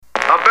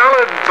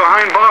good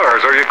behind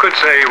bars, or you could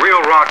say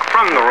real rock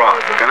from the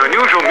rock. An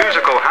unusual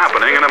musical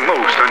happening in a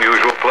most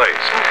unusual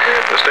place.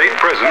 The state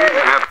prison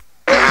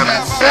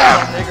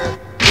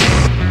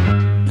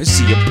Is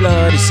he a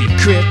blood? Is he a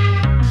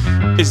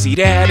crip? Is he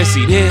that? Is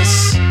he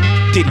this?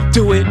 Did he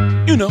do it?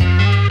 You know,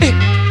 it.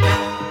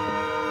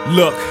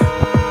 Look,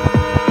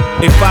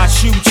 if I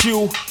shoot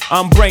you,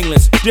 I'm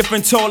brainless.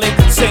 Different toilet,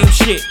 same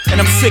shit. And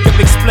I'm sick of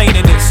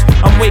explaining this.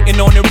 I'm waiting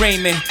on the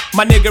raiment.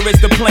 My nigga is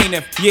the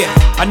plaintiff. Yeah,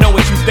 I know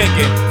what you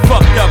thinking.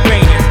 Fucked up,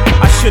 ain't it?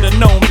 I should've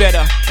known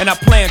better, and I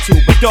plan to.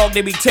 But dog,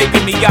 they be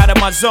taking me out of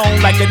my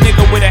zone like a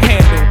nigga with a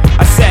handle.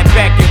 I sat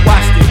back and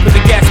watched it, put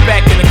the gas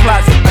back in the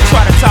closet. I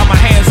try to tie my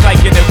hands like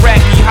an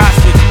Iraqi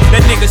hostage.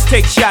 Then niggas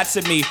take shots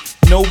at me,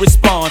 no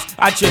response.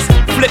 I just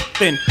flip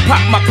and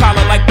pop my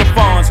collar like the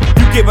Fonz.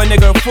 You give a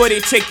nigga a foot,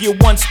 it take you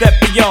one step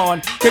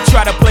beyond. Could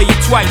try to play you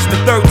twice, the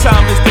third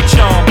time is the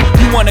charm.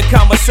 You wanna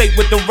conversate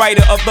with the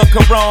writer of the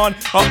Quran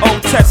or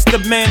Old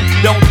Testament?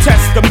 Don't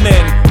test the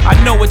men. I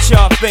know what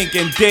y'all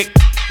thinking, dick.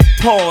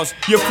 Pause,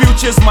 your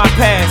future's my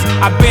past.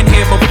 I've been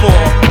here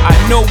before. I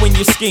know when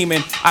you're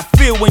scheming, I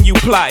feel when you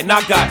plotting.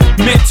 I got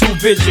mental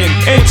vision,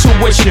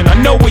 intuition.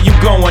 I know where you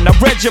going. I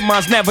read your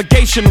mind's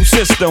navigational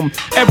system.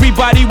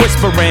 Everybody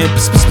whispering,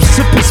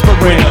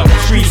 whispering.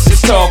 Streets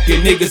is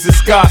talking, niggas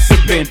is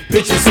gossiping.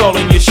 Bitches all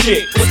in your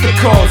shit. What's the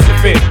cause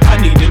of it? I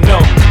need to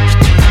know.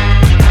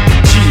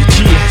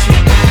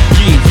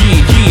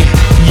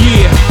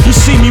 Yeah, you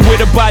see me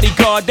with a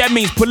bodyguard, that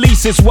means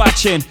police is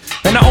watching.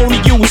 And I only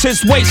use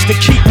his waist to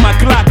keep my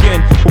Glock in.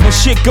 But when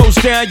shit goes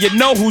down, you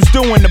know who's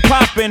doing the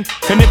popping.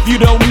 And if you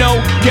don't know,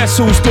 guess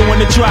who's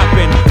doing the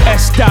dropping?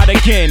 S-Dot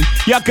again,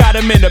 y'all got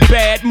him in a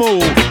bad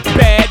mood.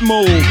 Bad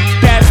mood,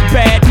 that's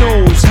bad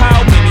news.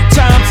 How many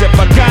times have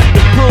I got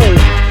to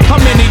prove? How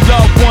many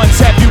loved ones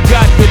have you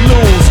got to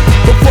lose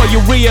before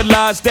you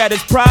realize that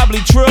it's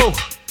probably true?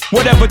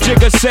 Whatever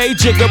Jigga say,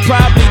 Jigga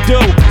probably do.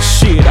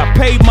 Shit, I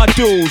paid my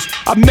dues,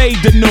 I made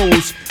the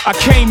news. I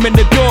came in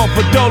the door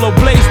for Dolo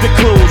Blaze the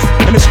cruise.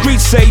 And the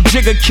streets say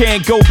Jigga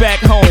can't go back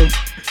home.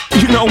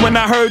 You know when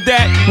I heard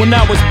that? When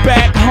I was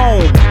back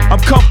home. I'm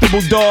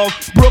comfortable, dog.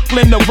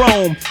 Brooklyn to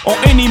Rome, or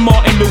any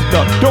Martin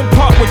Luther. Don't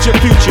part with your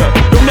future.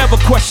 Don't ever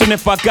question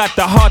if I got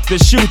the heart to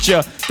shoot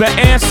ya. The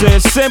answer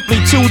is simply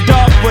too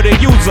dark for the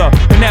user.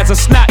 And as a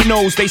snot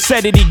nose, they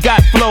said that he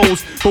got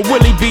flows. But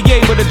will he be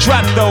able to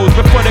drop those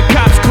before the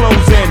cops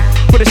close in?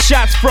 But the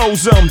shots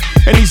froze him,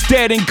 and he's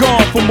dead and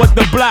gone from what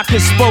the block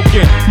has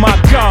spoken. My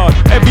God,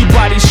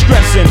 everybody's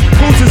stressing.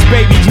 Who's his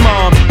baby's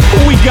mom?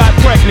 Who we got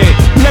pregnant?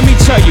 Let me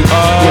tell you,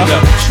 when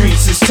the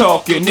streets is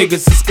talking,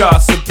 niggas is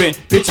gossiping.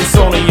 Bitches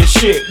all in your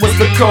shit, what's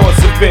the cause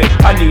of it?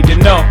 I need to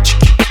know.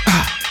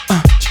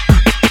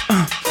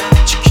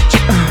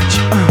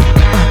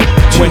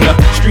 When the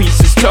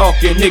streets is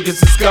talking, niggas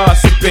is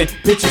gossiping.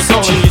 Bitches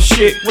all in your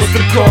shit, what's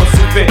the cause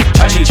of it?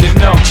 I need to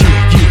know.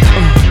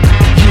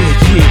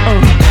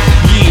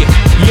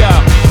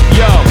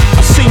 Yo,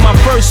 I seen my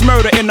first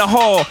murder in the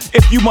hall.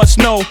 If you must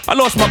know, I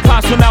lost my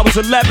pops when I was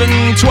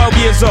 11, 12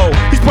 years old.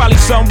 He's probably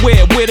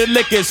somewhere where the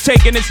liquor's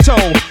taking its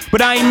toll.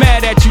 But I ain't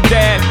mad at you,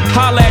 Dad.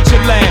 Holla at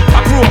your lad.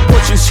 I grew up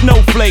pushing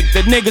Snowflake,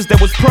 the niggas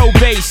that was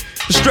pro-base.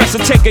 The stress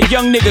will take a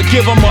young nigga,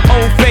 give him an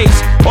old face.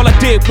 All I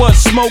did was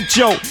smoke,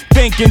 joke,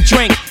 think and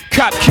drink.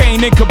 Cop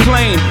cane and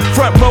complain,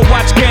 front row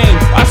watch game.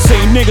 I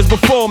seen niggas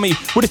before me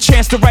with a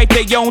chance to write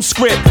their own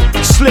script,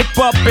 slip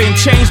up and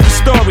change the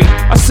story.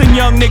 I seen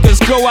young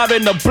niggas go out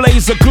in a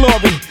blaze of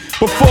glory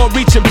before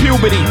reaching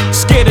puberty.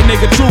 Scared a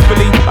nigga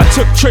truthfully. I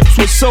took trips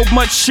with so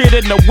much shit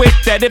in the whip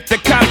that if the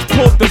cops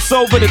pulled us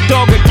over, the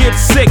dog would get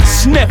sick.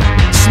 Sniff,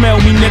 smell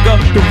me nigga,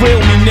 the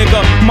real me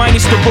nigga,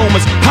 minus the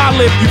rumors.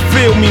 Holla if you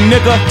feel me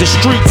nigga. The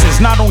streets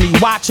is not only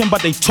watching but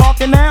they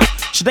talking now.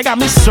 Shit, they got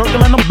me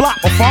circling the block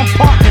before I'm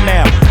parking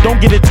now. Don't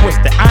get it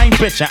twisted, I ain't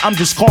bitching, I'm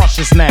just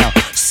cautious now.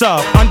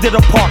 Sub, under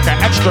the parker,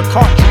 extra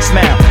cartridge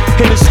now.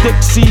 Hit a stick,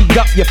 seed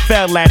up, you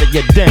fell at it,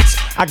 you dense.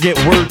 I get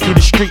word through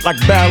the street like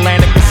Bell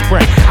Atlantic and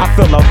Sprint. I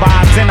feel the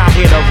vibes and I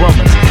hear the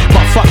rumors.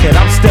 But fuck it,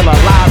 I'm still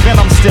alive and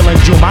I'm still in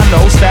June. I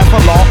know staff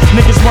of law,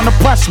 niggas wanna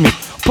press me.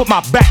 Put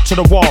my back to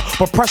the wall,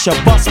 but pressure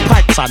bust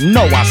pipes. I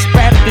know I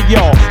spat it to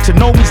y'all. To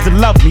know me's to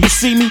love me. You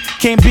see me,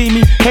 can't be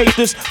me, hate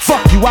this. Fuck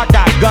you, I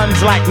got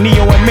guns like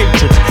Neo and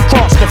Matrix.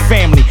 Cross the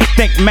family,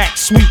 think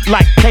Max sweet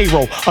like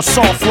Cairo. A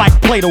soft like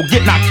Plato,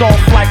 get knocked off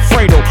like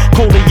Fredo.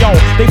 Coleon,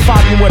 they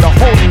follow you with a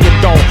hole in your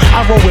dome.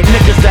 I roll with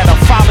niggas that'll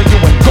follow you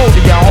and go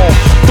to your home.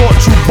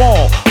 Thought you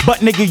ball,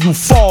 but nigga you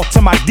fall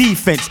to my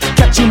defense.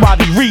 Catch you while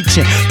he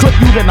reaching. Clip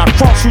you, then I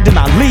cross you, then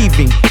I leave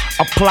him.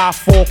 Apply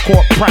full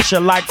court pressure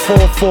like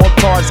 4-4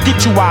 cars.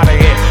 Get you out of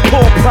here.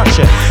 Pull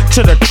pressure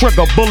to the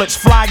trigger. Bullets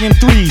flying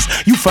threes.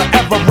 You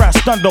forever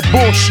rest under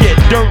bullshit.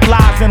 Dirt,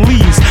 lies, and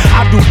leaves.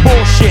 I do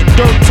bullshit.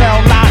 Dirt,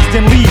 tell lies,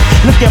 then leave.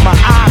 Look at my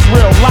eyes,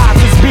 real lies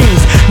as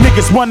beans.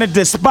 Niggas wanna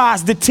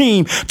despise the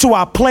team. To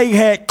our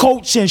playhead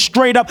coach and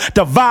straight up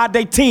divide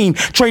they team.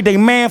 Trade they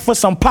man for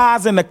some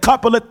pies and a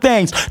couple of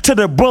things. To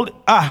the bullet,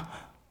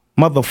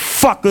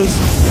 motherfuckers.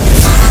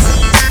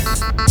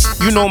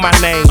 You know my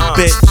name,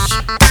 bitch.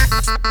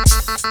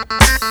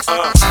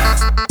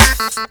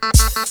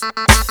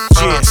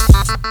 Yeah.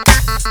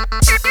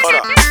 Hold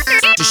up.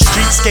 The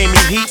streets gave me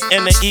heat,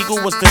 and the eagle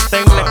was the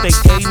thing that they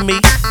gave me.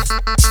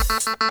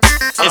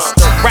 It's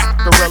the rap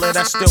gorilla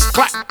that still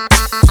clap.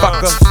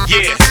 Fucker.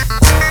 Yeah.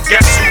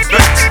 Guess who's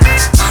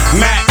back?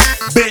 Mac.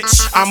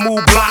 Bitch, I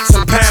move blocks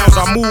and pounds.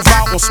 I move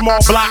out on small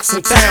blocks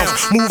and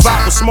towns. Move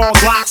out with small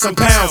blocks and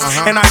pounds.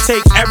 And I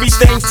take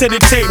everything to the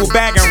table,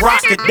 bag and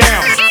rock it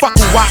down. Fuck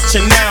you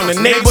watching now.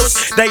 The neighbors,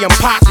 they in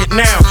pocket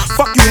now.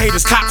 Fuck you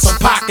haters, cops in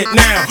pocket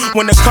now.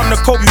 When it come to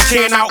Kobe, you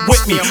can't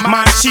outwit me.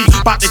 My chief,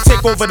 about to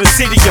take over the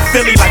city of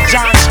Philly like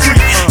John Street.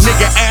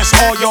 Nigga, ask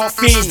all y'all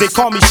fiends. They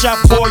call me Chef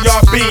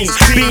Boyard Beans.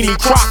 Beanie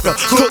Crocker,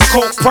 cook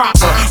coke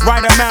proper.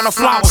 Right amount of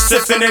flour,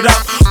 sipping it up.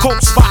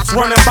 Coke spots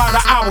running by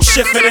the hour,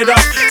 shifting it up.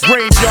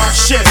 Graveyard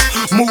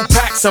shift, move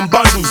packs and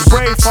bundles.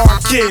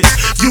 Braveheart kids,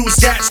 use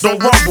gats, don't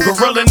rumble.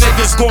 Gorilla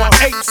niggas going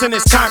apes in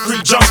this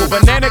concrete jungle.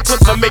 Banana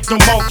clips will make them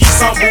monkeys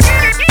humble.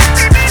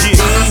 Yeah.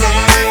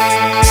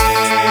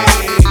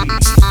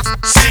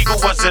 Seagull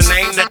was the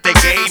name that they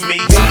gave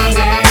me.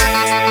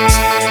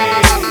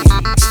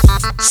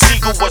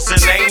 Seagull was the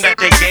name that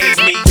they gave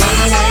me.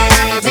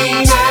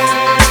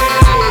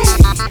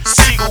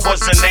 Seagull was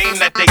the name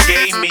that they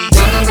gave me.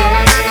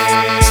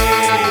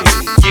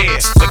 Yeah,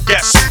 but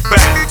guess who's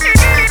back?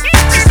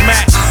 It's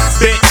Mac,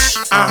 bitch.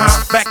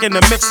 Back in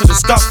the mix of the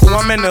scuffle.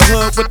 I'm in the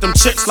hood with them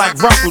chicks like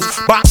Ruffles.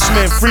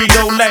 Boxman,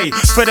 Frito-Lay.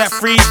 For that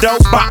free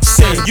dough,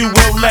 boxing, you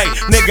will lay.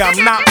 Nigga,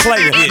 I'm not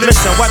playing.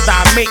 Listen, whether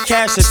I make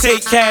cash or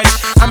take cash,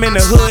 I'm in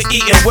the hood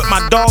eating with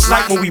my dogs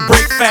like when we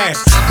break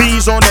fast.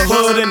 Bees on the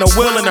hood and the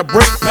wheel and the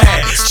brake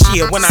pad.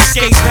 Shit, when I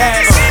skate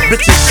past,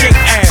 bitches shake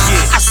ass.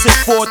 I sit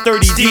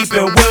 430 deep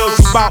in wheels.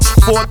 You bout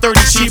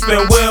 430 cheap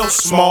in wheels.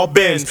 Small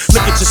bins,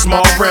 look at your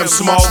small rims,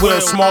 small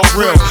wheels, small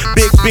grill.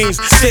 Big beans,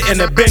 sit in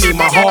the Benny,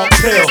 my hog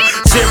pill.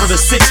 0 to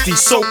 60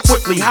 so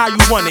quickly, how you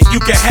want it, you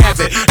can have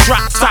it.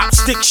 Drop top,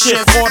 stick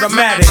shift,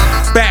 automatic.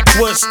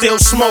 Backwoods still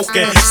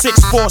smoking,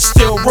 6'4"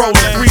 still rolling.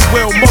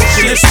 3-wheel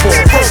motion, it's for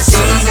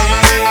roasting.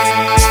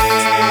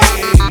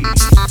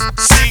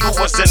 Seagull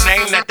was the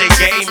name that they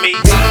gave me.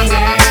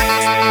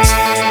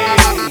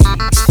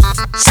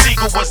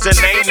 Seagull was the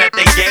name that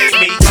they gave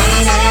me.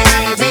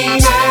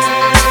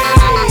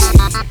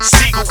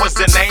 Seagull was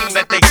the name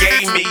that they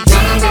gave me.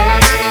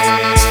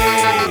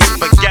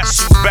 But guess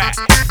who's back?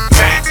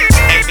 Back.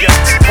 Hey, yo.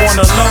 On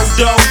the low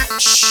dough,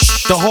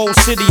 the whole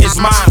city is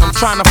mine. I'm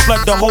trying to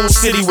flood the whole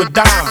city with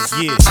dimes.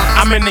 Yeah,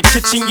 I'm in the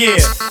kitchen, yeah,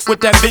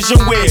 with that vision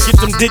where get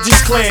them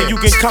digits clear. You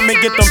can come and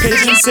get them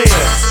pigeons here.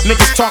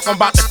 Niggas talking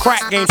about the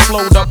crack game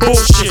slowed up.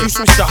 Bullshit. You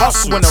switched to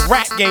hustle when the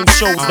rap game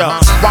showed up.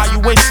 While you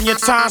wasting your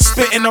time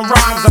spitting them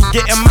rhymes, I'm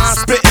getting mine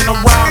spitting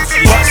them rhymes,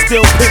 but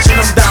still pitching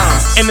them down.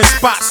 In the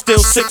spot,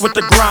 still sick with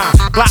the grind.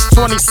 Glock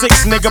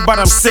 26, nigga, but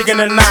I'm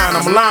sigging the 9.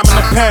 I'm liming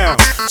the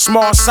pound.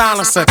 Small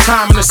silencer,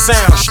 calming the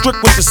sound.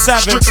 Strict with the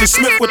 7, strictly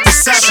Smith with the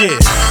 7.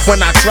 Shit.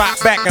 When I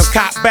drop back and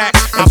cop back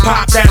and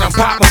pop that, I'm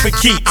popping for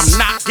keeps. I'm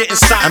not getting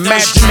stopped.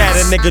 Imagine that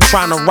a nigga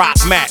trying to rock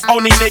Mac.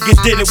 Only nigga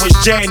did it was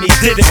Jay, and he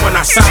did it when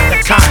I signed the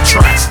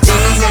contract.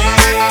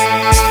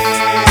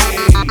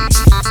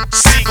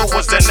 Seagull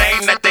was the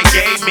name that they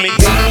gave me.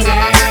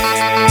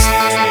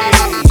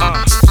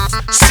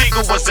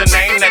 Seagull was the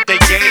name that they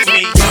gave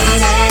me.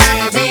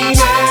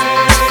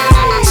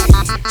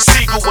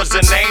 Seagull was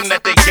the name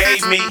that they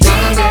gave me.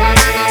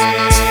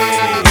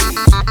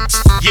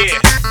 Yeah,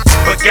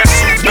 but guess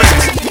who's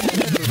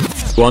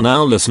back? We're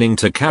now listening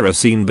to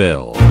Kerosene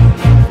Bill.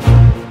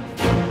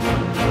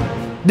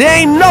 There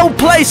ain't no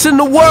place in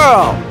the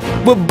world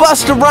where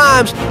Busta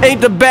Rhymes ain't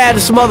the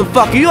baddest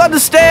motherfucker. You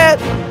understand?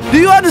 Do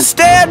you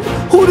understand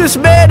who this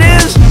man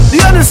is? Do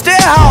you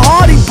understand how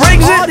hard he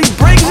brings it?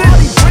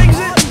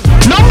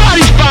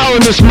 Nobody's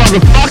following this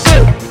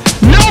motherfucker.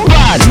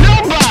 Nobody.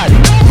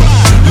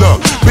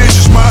 Look, bitch,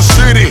 it's my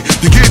city.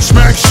 You get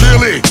smacked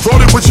silly.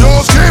 Thought it was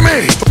yours, came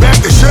in. Back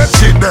to shut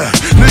shit down.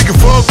 Nigga,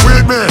 fuck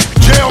with me.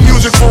 Jail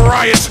music for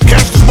riots.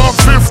 Catch this buck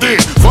 50.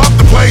 Fuck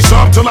the place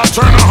up till I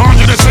turn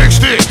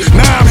 160.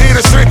 Now I'm here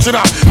to switch it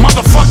up.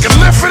 Motherfucking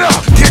lift it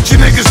up. Get your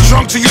niggas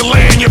drunk till you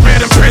lay in your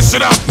bed and piss it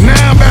up.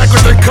 Now I'm back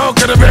with the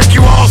coke to make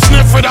you all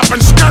sniff it up.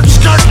 And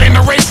skirt in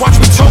the race. Watch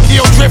me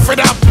Tokyo drift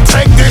it up.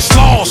 Take this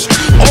loss.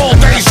 All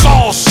day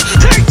sauce.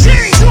 Take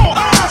cheese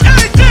off.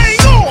 Anything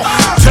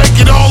off.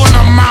 Take it all in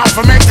the mouth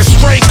and make the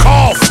straight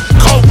cough.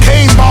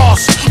 Cocaine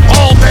boss,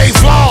 all day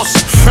floss.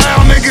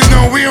 Foul niggas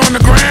know we on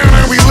the ground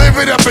and we live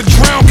it up and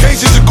drown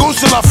cases of goose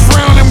till I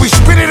frown and we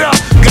spit it up.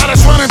 Got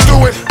us running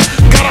through it,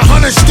 got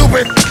 100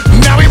 stupid.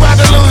 Now we about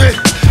to lose it.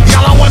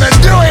 Y'all don't wanna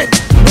do it.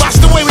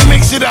 Watch the way we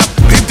mix it up,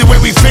 peep the way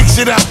we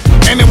fix it up.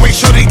 And the way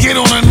Shorty get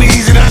on her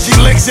knees and how she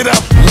licks it up.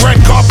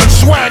 Red carpet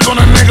swag on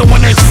a nigga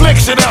when they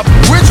flicks it up.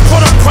 Rich put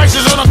up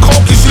prices on the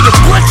coke, you see the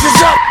bricks is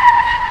up.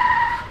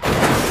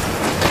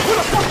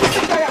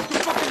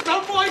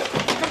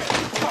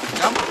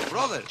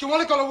 Do you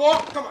want to go to war?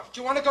 Come on.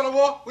 Do you want to go to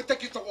war? We'll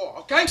take you to war,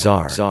 okay?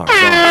 Czar.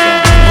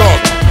 Look,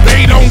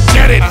 they don't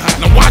get it.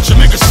 Now watch a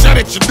nigga set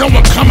it. You know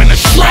I'm coming to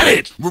shred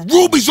it. With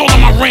rubies all on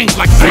my rings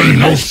like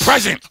Thanos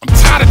present. I'm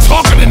tired of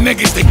talking to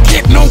niggas. They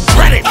get no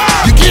credit.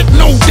 You get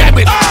no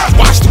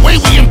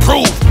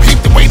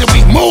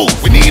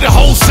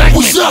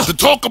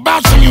talk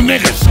about some you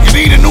niggas. You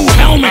need a new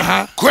helmet.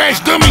 Crash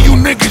dummy, you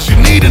niggas. You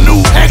need a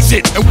new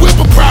exit. And whip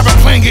a private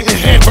plane, get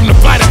your head from the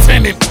flight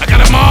attendant. I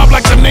got a mob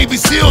like the Navy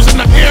SEALs in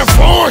the Air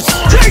Force.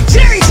 Take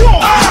chains on,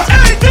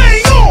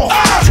 anything on.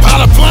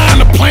 Pilot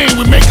flying the plane,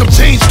 we make them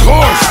change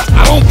course.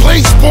 I don't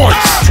play sports,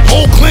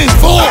 whole clean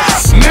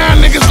force. Now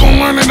niggas gon'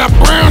 learn that I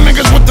brown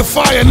niggas with the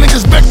fire.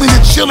 Niggas beg me to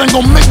chill and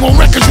gon' make more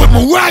records with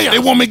Mariah.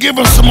 They want me give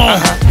them some more.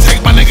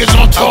 Take my niggas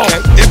on tour.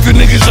 If your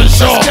niggas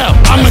unsure,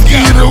 I'ma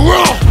give you the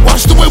raw.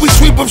 Watch the way we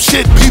sweep up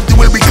shit, peep the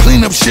way we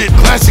clean up shit.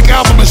 Classic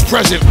album is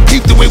present,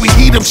 peep the way we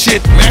heat up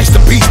shit.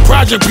 Masterpiece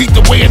project, peep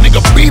the way a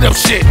nigga beat up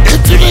shit.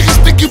 If you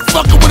niggas think you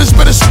fucking with us,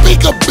 better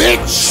speak up,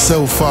 bitch.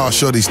 So far,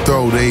 shorty's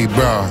throw they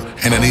bra,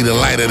 and I need a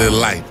lighter to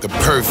light, the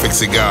perfect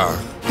cigar.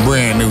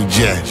 Brand new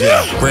jet,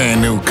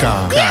 brand new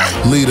car,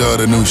 leader of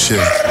the new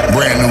shit,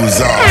 brand new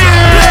czar.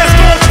 Blast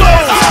on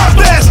foes,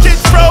 basket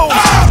froze.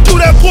 Do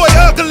that boy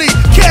ugly,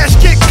 cash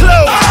get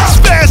closed.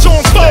 Spaz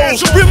on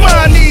foes,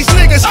 remind these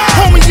niggas.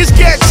 Homie, just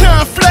got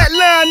time,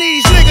 flatline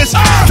these niggas.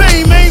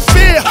 Fame ain't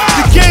fair,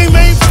 the game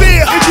ain't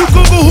fair. If you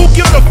Google who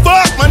give a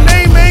fuck, my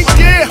name ain't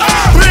there.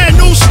 Brand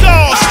new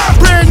scars,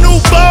 brand new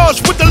bars.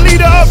 With the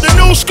leader of the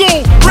new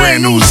school,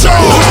 brand new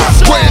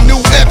songs. Brand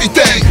new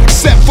everything,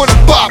 except for the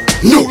bop.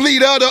 New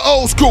leader of the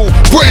old school,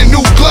 brand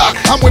new Glock.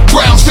 I'm with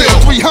Brownsville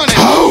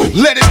 300.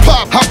 Let it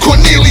pop, I'm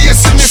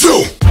Cornelius in this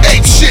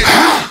ape shit.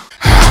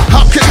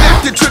 I'm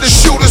connected to the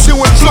shooters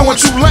who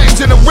influence two lanes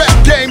in the rap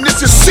game.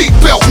 This is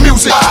seatbelt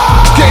music.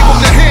 Gave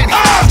them the handy,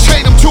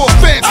 chain them to a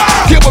fence,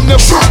 give them the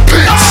front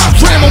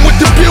pants, ram them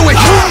with the Buick.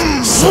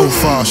 So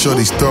far,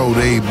 shorty's throw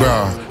they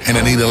bra, and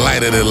I need a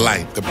lighter to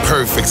light, the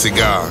perfect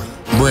cigar.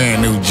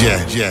 Brand new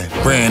jet,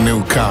 brand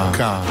new car,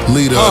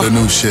 leader of the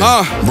new shit,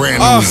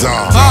 brand new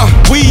czar.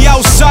 We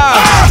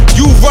outside,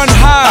 you run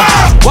high,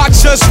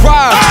 watch us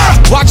ride,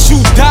 watch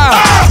you die.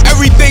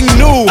 Everything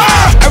new,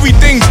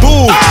 everything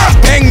boo.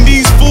 Bang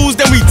these fools,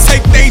 then we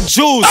take they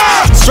jewels.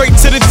 Straight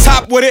to the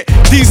top with it,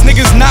 these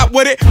niggas not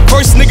with it.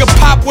 First nigga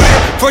pop with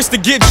it, first to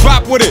get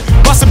dropped with it.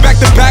 Bust it back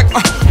to back,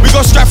 we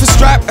go strap for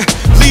strap.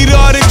 Leader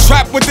of the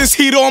trap with this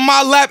heat on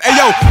my lap.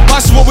 Ayo,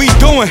 watch what we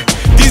doing,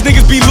 these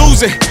niggas be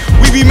losing.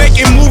 We be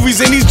making movies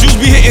and these Jews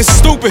be hitting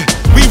stupid.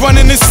 We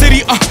running the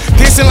city,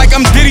 dancing like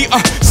I'm Diddy,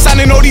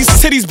 signing all these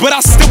cities, but I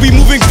still be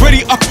moving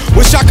gritty.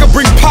 Wish I could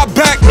bring pop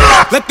back.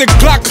 Let the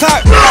Glock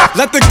clap,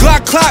 let the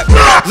Glock clap,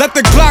 let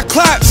the Glock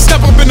clap.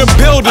 Step up in the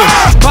building,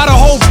 buy the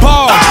whole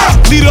bar.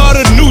 Leader of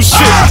the new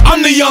shit,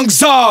 I'm the young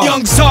czar.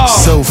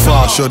 So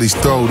far, shorty's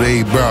throw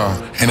they bra,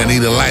 and I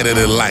need a lighter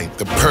to light,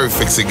 the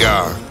perfect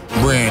cigar.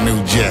 Brand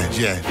new jet,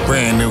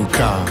 brand new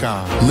car,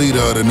 leader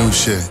of the new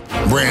shit,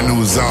 brand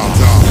new czar.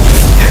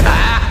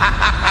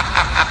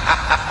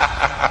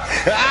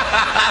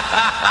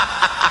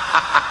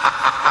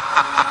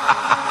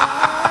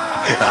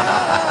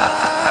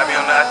 Happy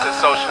on the after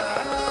social,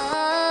 man.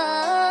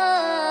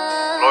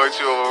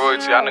 Loyalty over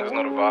royalty, y'all niggas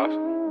know the vibes.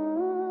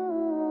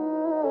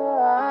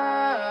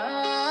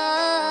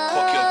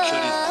 Fuck your kill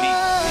this beat.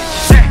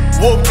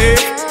 Whoop it,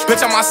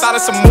 bitch, I'm outside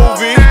of some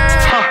movie.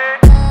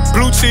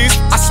 Blue cheese,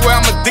 I swear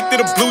I'm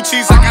addicted to blue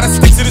cheese. I gotta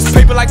stick to this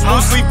paper like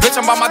blue sleep. Bitch,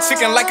 I'm by my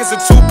chicken like it's a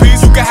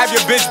two-piece. You can have your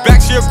bitch back,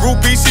 she a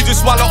groupie. She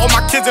just swallow all my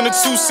kids in a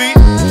two-seat.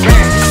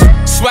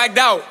 Swagged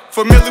out,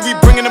 familiar, we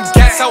bringing them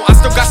gas out. I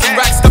still got some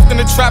racks stuffed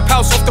in the trap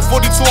house. Off the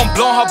 42, I'm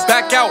blowing her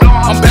back out.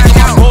 I'm back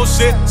on my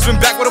bullshit,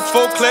 spin back with a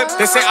full clip.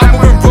 They say I'm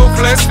moving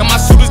ruthless, and my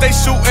shooters they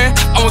shooting.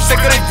 I won't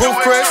take her, they roof,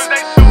 Chris.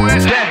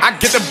 I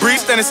get the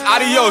breeze, then it's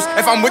adios.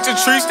 If I'm with your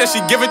trees, then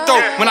she give it though.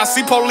 When I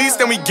see police,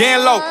 then we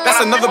gang low. That's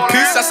another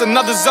piece, that's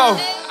another zone.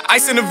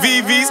 Ice in the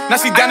VVs, now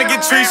she down to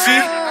get treachy.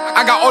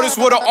 I got all this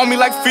water on me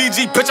like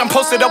Fiji. Bitch, I'm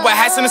posted up with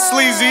hats and the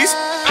sleazies.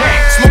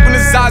 Smoking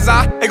the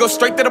Zaza, they go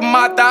straight to the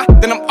Mata.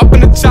 Then I'm up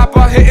in the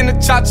chopper, hitting the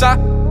cha-cha.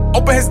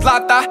 Open his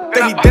lata,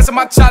 then he dancing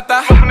my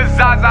chata. Smoking the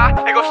Zaza,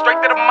 they go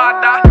straight to the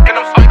Mata. Then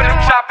I'm up in the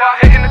chopper,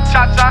 hitting the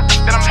cha-cha.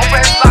 Then I'm open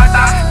his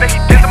lata, then he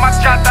dancing my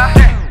chata.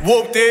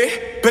 Whooped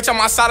it, bitch,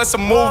 I'm outside of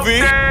some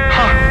movie.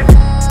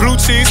 Blue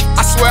cheese,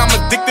 I swear I'm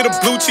addicted to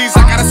blue cheese.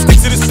 I gotta stick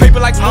to this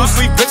paper like blue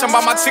sleep. Bitch, I'm by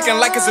my chicken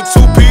like it's a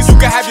two-piece. You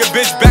can have your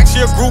bitch back,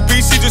 she a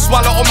groupie. She just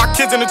swallow all my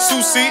kids in a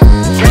two-seat.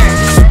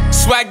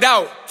 Swagged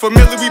out,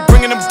 familiar, we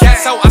bringing them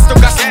gas out. I still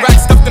got some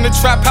racks stuffed in the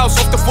trap house.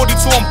 Off the 42,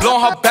 I'm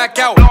blowing her back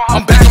out.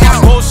 I'm back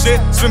on my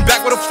bullshit, spin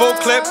back with a full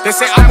clip. They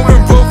say I'm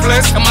moving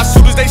ruthless, and my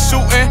shooters they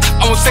shooting.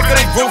 I won't take her,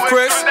 they roof,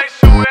 Chris.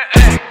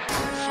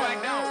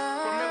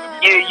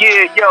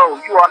 Yeah, yo,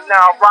 you are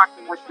now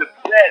rocking with the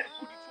best,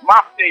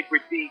 my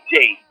favorite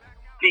DJ,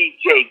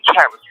 DJ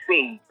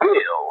Kerosene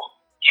Bill.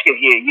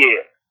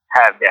 Yeah,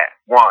 have that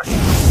one.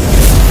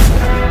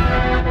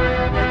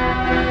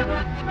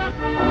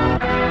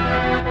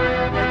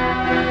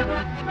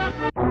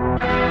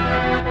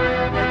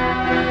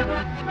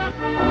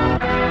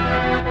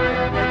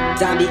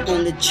 Zombie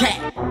on the track.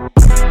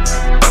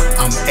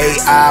 I'm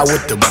AI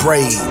with the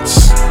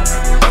braids.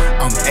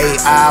 I'm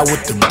AI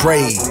with the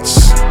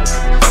braids.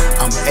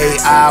 I'm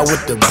AI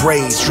with the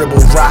braids.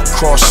 Dribble rock,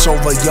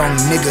 crossover, young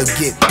nigga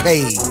get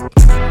paid.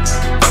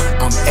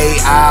 I'm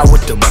AI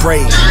with the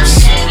braids.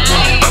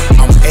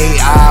 I'm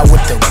AI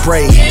with the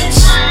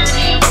braids.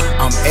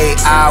 I'm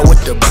AI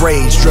with the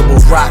braids. Dribble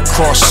rock,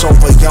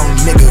 crossover, young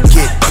nigga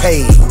get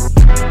paid.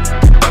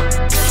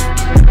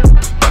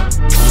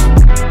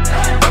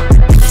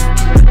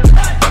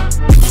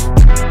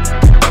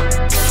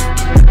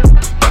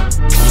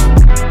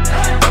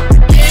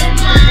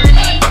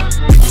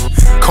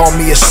 Call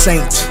me a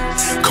saint,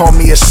 call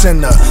me a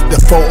sinner.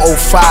 The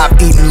 405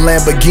 eating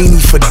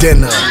Lamborghini for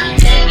dinner.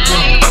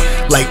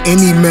 Like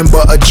any member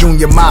of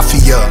Junior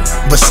Mafia,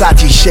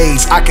 Versace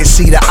shades, I can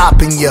see the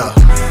op in ya.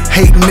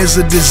 Hating is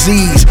a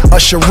disease,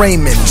 Usher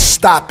Raymond,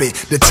 stop it.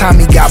 The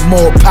Tommy got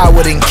more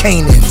power than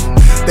Kanan.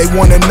 They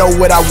wanna know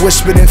what I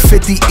whispered in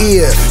 50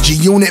 ear.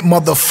 G-Unit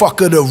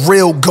motherfucker, the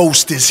real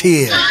ghost is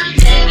here.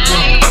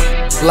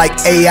 Like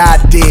AI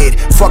did.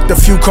 Fucked a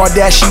few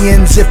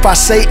Kardashians if I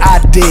say I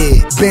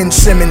did. Ben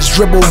Simmons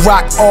dribble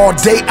rock all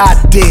day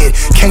I did.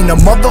 Can't a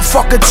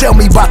motherfucker tell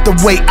me about the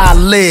way I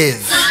live.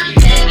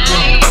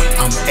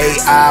 I'm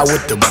AI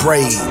with the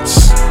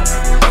braids.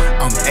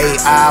 I'm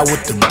AI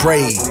with the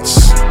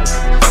braids.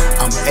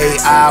 I'm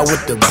AI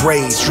with the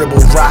braids.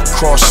 Dribble rock,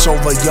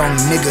 crossover, young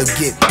nigga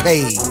get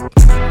paid.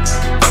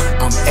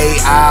 I'm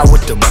AI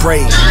with the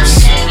braids.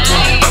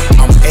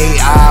 I'm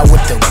AI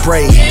with the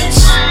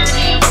braids.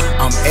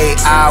 I'm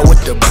AI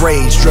with the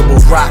braids.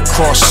 Dribble rock,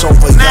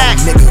 crossover, young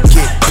nigga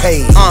get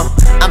paid.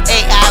 I'm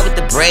AI with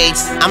the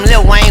braids. I'm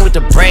Lil Wayne with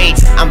the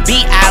braids. I'm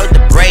B.I. with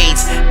the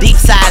braids. Deep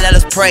side, let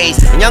us praise.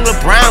 And Young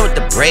LeBron with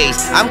the braids.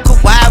 I'm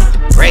Kawhi with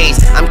the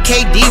braids. I'm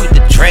KD with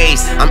the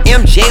trays. I'm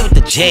MJ with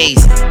the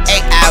J's.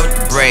 AI with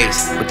the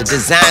braids. With the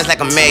designs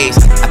like a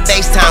maze. I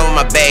FaceTime with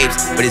my babes,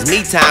 but it's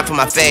me time for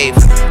my fave.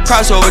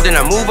 Crossover, then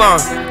I move on.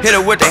 Hit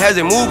her with the heads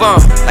and move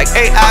on. Like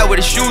AI with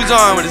his shoes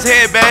on, with his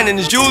headband and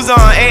his shoes on.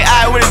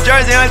 AI with his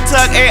jersey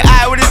untucked.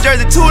 AI with his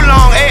jersey too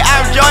long. AI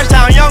with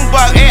Georgetown Young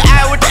Buck.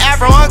 AI with the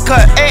Afro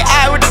uncut.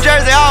 AI with the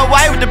jersey all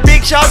white with the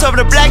big shorts over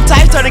the black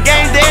tights. Turn the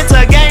game day into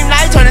a game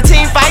night. Turn the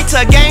team fight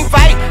to a game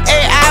fight.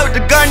 AI with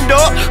the gun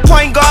door.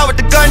 Point guard with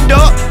the gun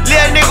door.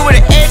 Little nigga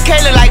with an AK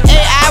look like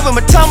AI with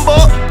my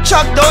tumbo.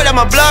 Chuck door, that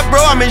my blood bro.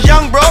 I'm his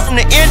young bro from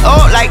the NO.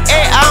 Like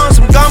AI on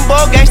some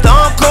gumbo. Gangsta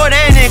on court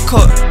and in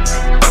court.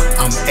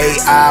 I'm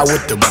AI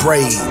with the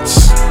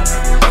braids.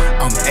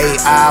 I'm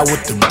AI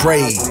with the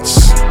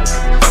braids.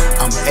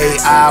 I'm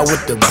AI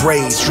with the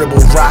braids.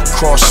 Dribble rock,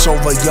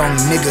 crossover, young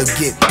nigga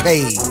get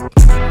paid.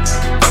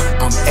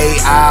 I'm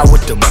AI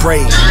with the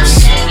braids.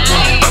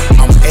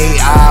 I'm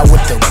AI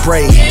with the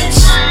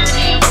braids.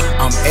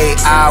 I'm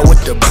AI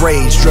with the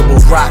braids.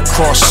 Dribble rock,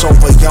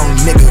 crossover, young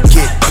nigga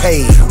get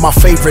paid. My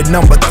favorite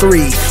number 3.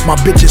 My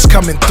bitches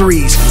come in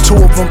threes. 2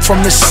 of them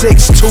from the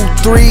 6, 2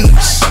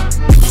 3s.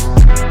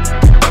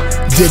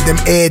 Did them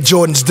Air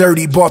Jordans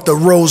dirty. Bought the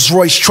Rolls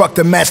Royce truck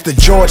to match the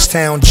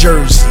Georgetown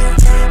jersey.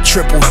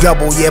 Triple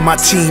double, yeah, my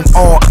team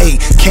all 8.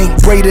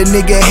 Can't braid a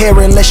nigga hair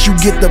unless you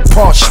get the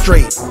part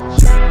straight.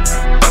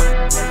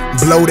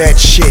 Blow that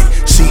shit.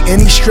 See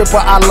any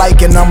stripper I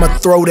like and I'ma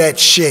throw that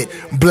shit.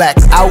 Black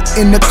out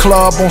in the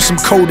club on some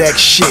Kodak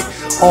shit.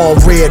 All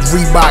red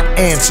Reebok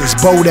answers,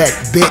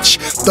 Bodak bitch.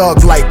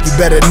 Thug life, you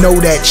better know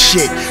that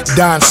shit.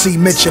 Don C.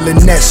 Mitchell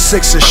and Ness,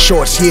 Sixer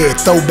shorts, yeah,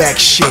 throwback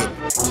shit.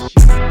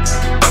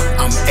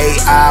 I'm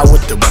AI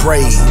with the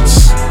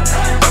braids.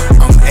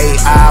 I'm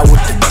AI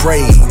with the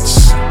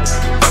braids.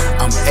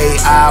 I'm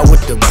AI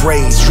with the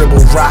braids.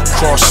 Dribble rock,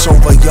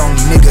 crossover, young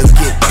nigga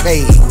get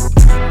paid.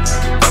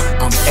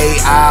 I'm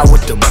AI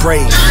with the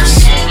braids.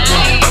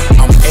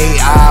 I'm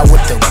AI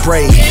with the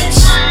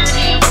braids.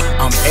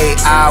 I'm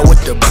AI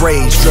with the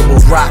braids.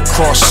 Dribble rock,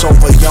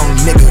 crossover, young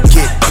nigga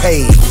get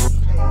paid.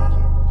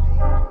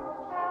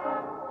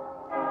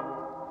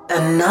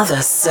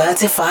 Another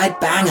certified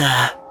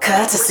banger,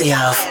 courtesy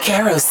of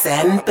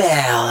Kerosene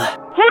Bill.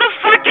 Who the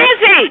fuck is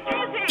he?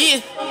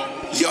 Yeah.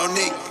 Yo,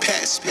 Nick,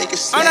 pass, make a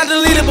snap. I'm not the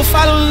leader, but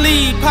follow the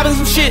lead. Poppin'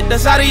 some shit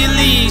that's out of your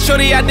league.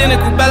 Shorty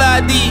identical,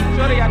 Bella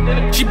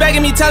ID. She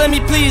begging me, telling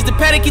me please. The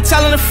paddock keep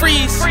telling her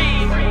freeze.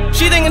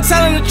 She thinking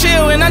telling her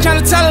chill, and I'm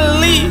trying to tell her to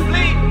leave.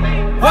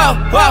 Whoa,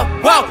 whoa,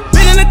 whoa.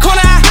 Been in the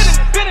corner,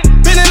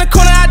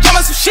 I drop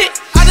up some shit.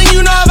 I think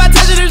you know if I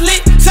touch it, it's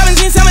lit.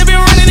 17, been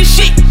running this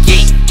shit.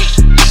 Yeah.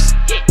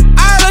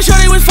 I heard her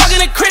shorty was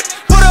fucking a crip.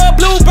 Put her a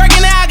blue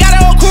Birkin, now I got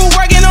a whole crew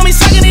working on me,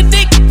 sucking it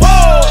dick.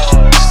 Whoa.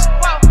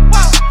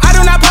 I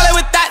do not parlay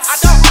with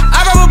thoughts.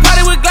 I rub a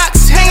party with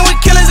Glocks, hanging with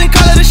killers and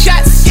calling the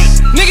shots.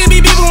 Nigga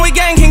be beefing with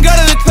gang, can go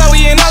to the club,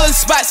 we in all the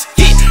spots.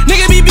 Yeah.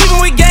 Nigga be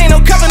beefing with gang,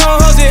 no cupping on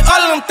hoes in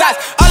all of them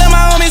thoughts. All of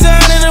my homies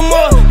 100 or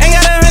more. Ain't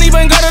got a honey,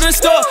 but go to the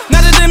store.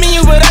 Not to demean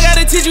you, but I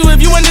gotta teach you.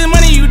 If you want this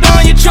money, you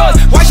doing your chores.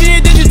 Washing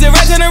your dishes, the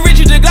rest of the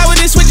riches. The glad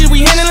with the switches,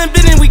 we handling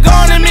business. We go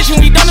on a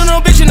mission, we don't do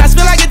no bitching. I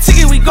spit like a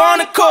ticket, we go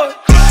on the court.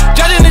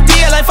 Judging the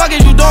DL like fuck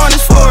is you doing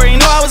this for? You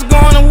know I was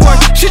going to war.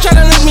 She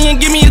tryna lift me and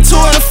give me a 2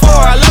 and a 4.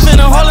 I love in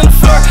a hole in the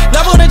floor.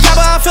 Level the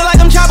chopper, I feel like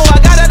I'm Chopper. I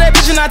got out that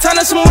bitch and I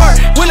turned her some more.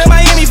 Went to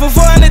Miami for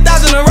 400,000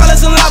 to roll us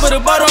some lava, the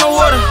boat on the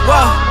water.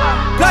 Wow.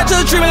 Plot to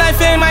the treatment like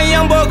fame, my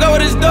young boy go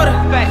with his daughter.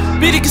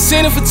 Beat the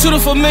casino for 2 to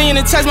 4 million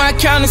and touch my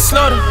account and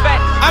slaughter.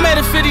 I made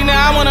a 50, now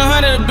I want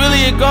 100, a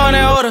billion, go in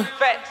that order.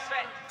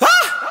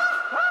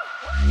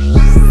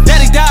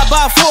 died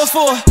by a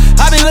 4-4.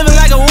 I been living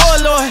like a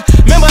warlord.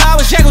 Remember I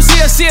was Jack with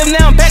CFCF,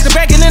 now I'm back to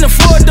back and in the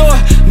 4-door.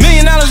 $1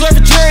 million worth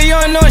of jewelry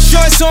on,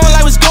 shorts on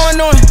like what's going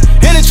on.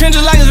 In the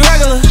trenches like it's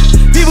regular.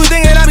 People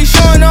thinking I be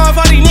showing off.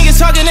 All these niggas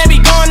talking, they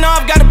be going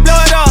off. Gotta blow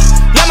it off.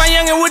 Like my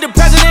youngin' with the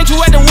presidential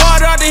at the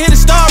water out to hit a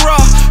star raw.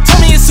 Told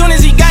me as soon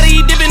as he got it,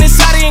 he dipping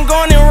inside it and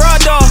going in raw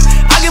dog.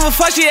 I give a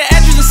fuck, she an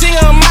actress, a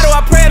singer, a model.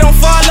 I pray it don't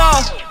fall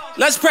off.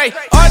 Let's pray.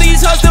 All these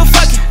hoes still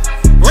fucking.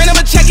 Ran up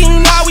a check and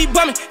you know how we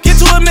bumming. Get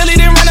to $1 million,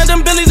 then run up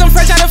them billies. I'm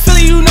fresh out of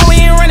Philly, you know we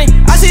ain't running.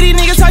 I see these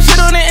niggas talk shit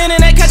on the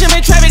internet, catch him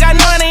in traffic, I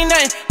know it ain't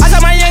nothing. I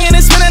saw my youngin'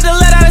 and spin at the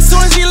let out. As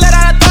soon as he let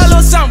out, I thought a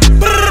little something.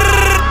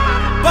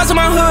 Bust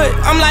in my hood,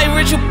 I'm like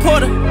Richard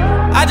Porter.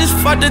 I just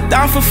fucked her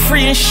down for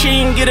free and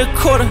she ain't get a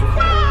quarter.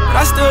 But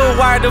I still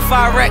wired the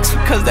 5 racks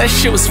because that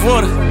shit was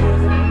water.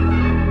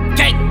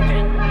 Gang.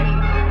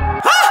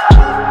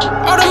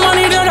 All the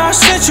money that I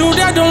sent you,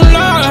 that don't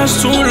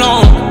last too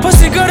long.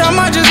 Pussy good, I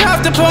might just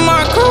have to put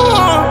my crew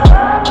on.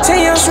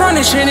 10 years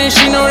running shit and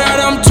she know that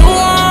I'm too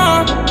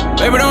on.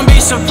 Baby, don't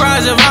be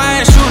surprised if I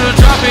ask you to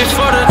drop it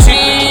for the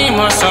team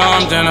or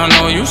something. I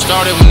know you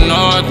started with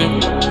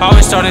nothing.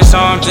 Always starting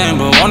something,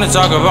 but wanna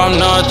talk about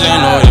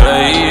nothing. Oh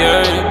yeah,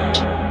 yeah.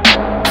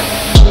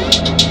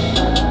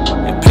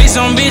 And please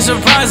don't be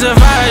surprised if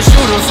I ask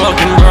you to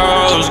fucking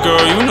bros.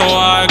 Girl, you know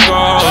how it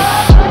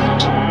goes.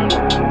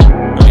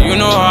 You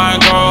know how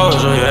it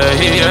goes, oh yeah,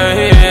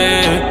 yeah,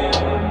 yeah.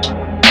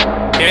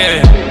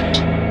 Yeah.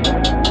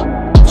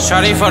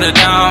 Shawty for the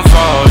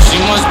downfall, she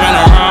must been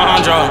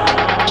around, yo.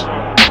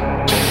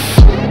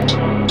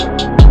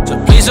 So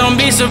please don't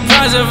be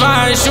surprised if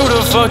I shoot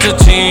her for the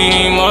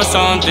team or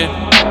something.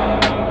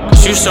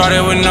 Cause you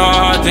started with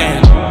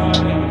nothing,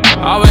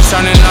 always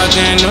turning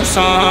nothing to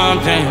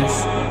something.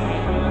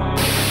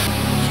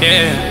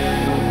 Yeah.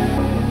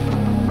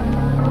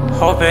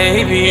 Oh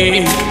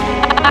baby.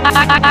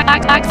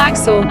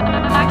 Axel.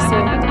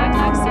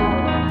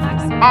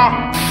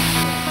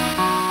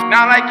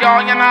 Not like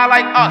y'all, you're not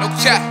like us. No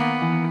chat.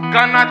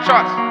 Gun not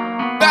trust.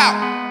 Bow.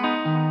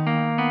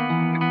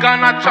 Gun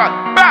not trust.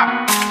 Bow.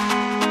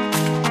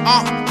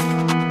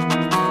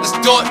 Let's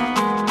do it.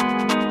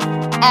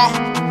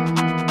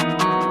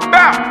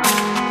 Bow.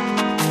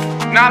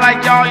 Not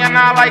like y'all, you're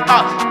not like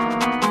us.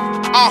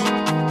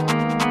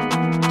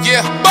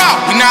 Yeah. Bow.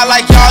 We not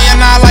like y'all, you're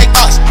not like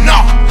us. No.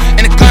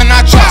 And the gun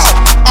not trust.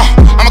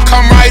 I'ma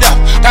come right up.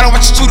 Gotta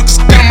watch you shoot, cause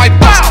the gun on my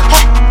bust.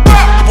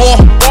 War,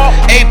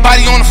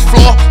 everybody on the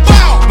floor.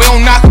 We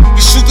don't knock,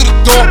 we shoot through the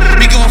door.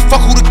 We give a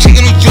fuck who the king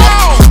of New York.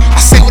 I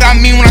say what I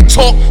mean when I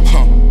talk.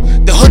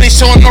 The hood ain't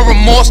showing no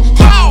remorse.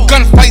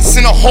 Gunfights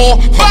in the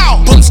hall.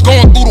 Bullets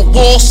going through the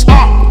walls.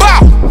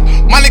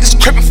 My niggas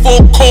crippin'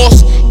 full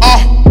course.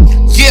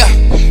 Yeah,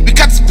 we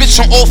got this bitch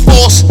on all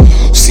fours.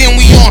 Seeing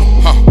we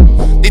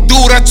on, they do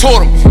what I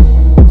told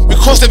them. We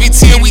crossed every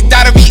T and we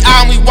dot every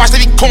I and we watched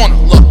every corner.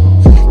 Look,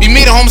 we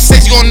made a home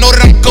safe, you gon' know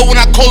that I'm good when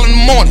I call in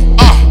the morning.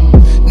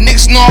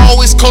 Niggas know I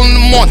always call in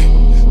the morning.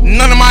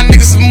 None of my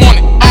niggas is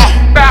morning.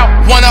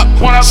 One up,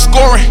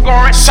 scoring,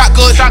 shot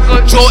good,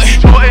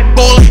 Jordan,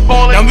 ballin'.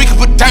 Now we can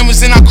put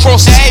diamonds in our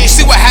crosses. You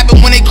see what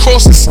happened when they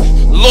cross us?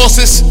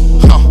 Losses,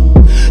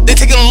 they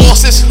taking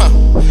losses.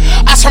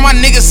 I turn my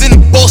niggas into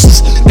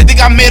bosses. They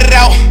think I made it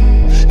out.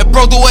 If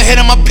bro do a hit,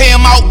 I'ma pay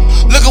him out.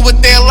 Look at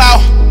what they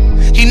allow.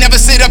 He never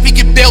sit up, he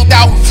get bailed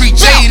out. Free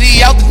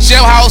JD out the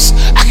jailhouse.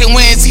 I can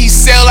win until he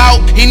sell out.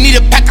 He need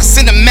a pack, I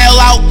send the mail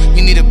out.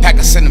 He need a pack,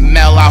 I send the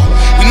mail out.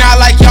 We not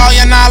like y'all,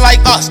 you're not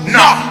like us.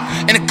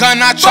 Nah, and the gun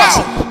not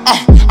trust.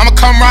 I'ma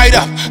come right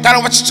up. Gotta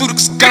watch you shoot,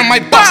 cause the gun on my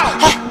bust.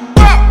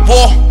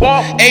 War,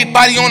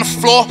 everybody on the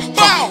floor.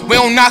 We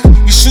don't knock,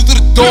 we shoot through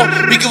the door.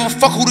 We give a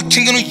fuck who the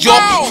king of New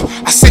York.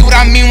 I say what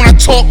I mean when I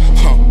talk.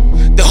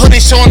 The hood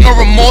ain't showing no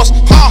remorse.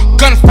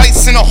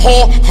 Gunfights in the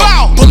hall.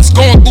 Bullets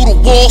going through the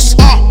walls.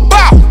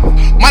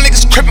 My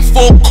niggas crippin'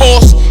 full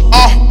course.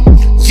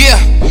 Yeah,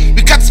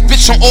 we got this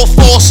bitch on all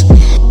fours.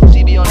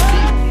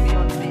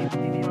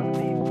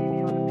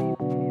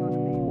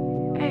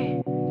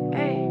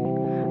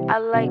 I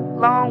like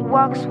long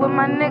walks with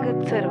my nigga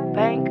to the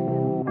bank.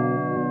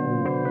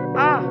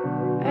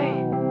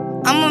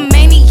 I'm a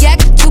maniac,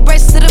 2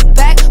 braids to the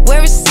back.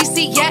 Where is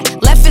CC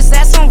at? Left his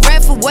ass on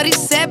red for what he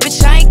said,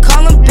 bitch, I ain't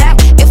callin' back.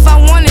 If I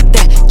wanted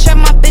that, trap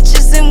my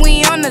bitches and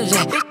we on to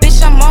that.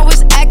 Bitch, I'm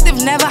always active,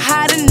 never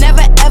hiding,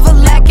 never ever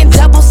lacking.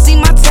 Double C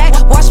my tag,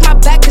 watch my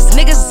back, cause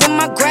niggas in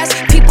my grass.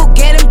 People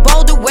getting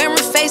bolder, wearing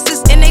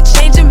faces, and they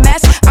changing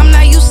masks. I'm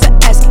not used to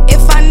asking,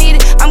 if I need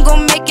it, I'm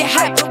gon' make it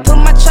happen. Put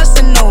my trust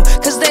in no,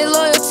 cause they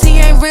loyalty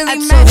ain't really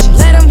matching.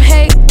 Let them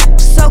hate,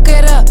 soak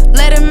it up,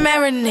 let it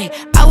marinate.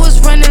 I was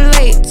running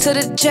late to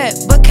the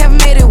jet, but Kev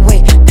made it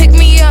wait. Pick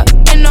me up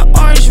in the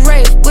orange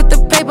Wraith with the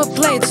paper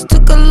plates.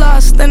 Took a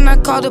loss, then I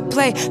called a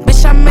play.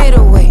 Bitch, I made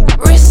a way.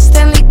 Wrist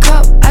Stanley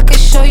Cup, I can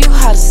show you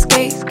how to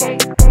skate.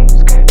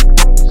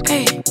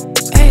 Hey,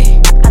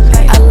 hey,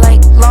 I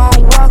like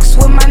long walks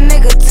with my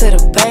nigga to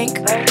the bank.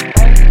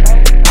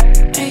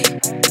 Hey,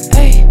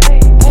 hey,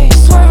 hey,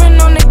 swerving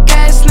on the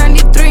gas,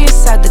 93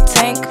 inside the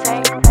tank.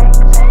 Hey,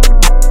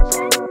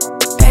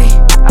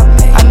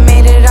 I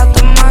made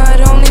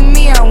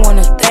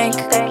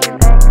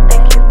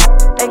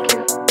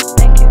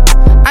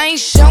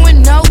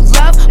showing no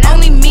love.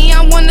 Only me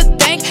I wanna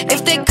thank.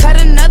 If they cut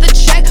another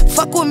check,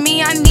 fuck with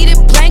me, I need it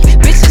blank.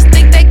 Bitches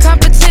think they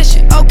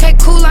competition. Okay,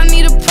 cool, I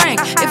need a prank.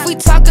 If we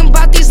talking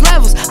about these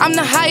levels, I'm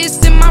the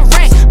highest in my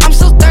rank. I'm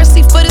so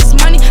thirsty for this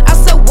money, I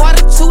sell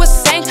water to a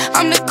saint.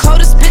 I'm the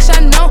coldest bitch I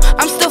know,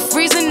 I'm still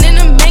freezing in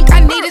a mink. I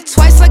need it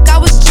twice like I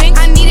was Jinx.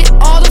 I need it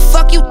all the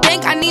fuck you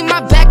think. I need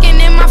my back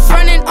end and my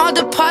front end, all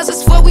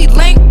deposits before we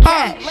link.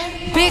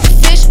 Big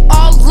fish,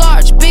 all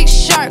large, big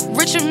shark,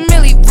 Richard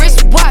Millie,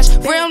 wristwatch.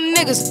 Real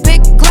niggas,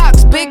 big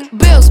Glocks, big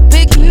bills,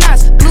 big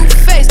knots, blue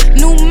face,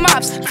 new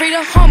mops. Free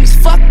the homies,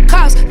 fuck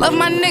cops. Love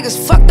my niggas,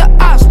 fuck the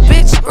ops,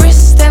 bitch.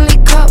 Wrist Stanley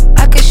Cup,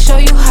 I can show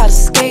you how to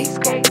skate.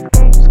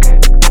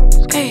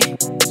 Hey,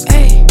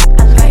 hey,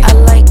 I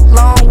like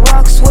long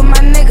walks with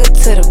my nigga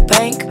to the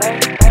bank.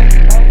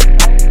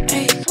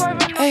 Hey,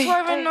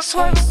 hey,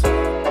 swerving.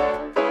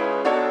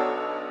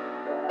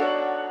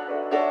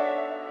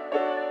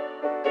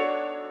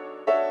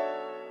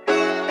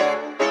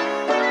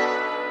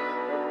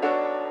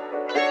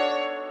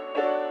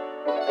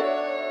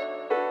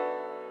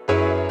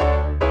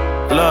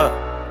 Look,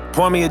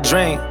 pour me a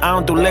drink. I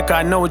don't do liquor,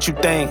 I know what you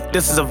think.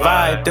 This is a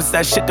vibe, this is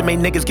that shit that make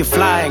niggas get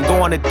fly and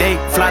go on a date.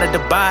 Fly to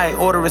Dubai,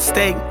 order a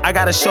steak. I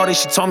got a shorty,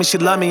 she told me she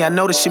love me. I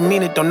know that she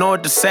mean it, don't know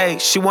what to say.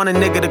 She want a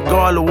nigga to go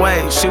all the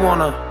way.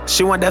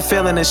 She want that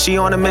feeling and she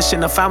on a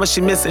mission to find what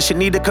she missing. She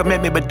need a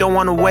commitment but don't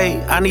wanna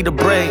wait. I need a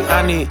break,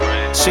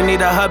 she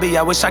need a hubby.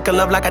 I wish I could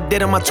love like I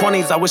did in my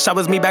 20s. I wish I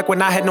was me back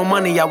when I had no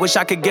money. I wish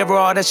I could give her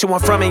all that she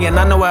want from me, and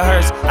I know it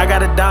hurts. I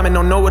got a diamond,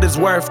 don't know what it's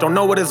worth, don't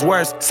know what it's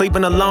worth.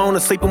 Sleeping alone or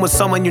sleeping with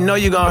someone you know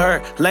you gon'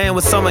 hurt. Laying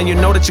with someone you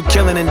know that you're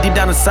killing, and deep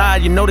down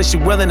inside you know that she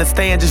willing to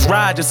stay and just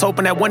ride. Just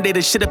hoping that one day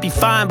this shit'll be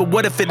fine. But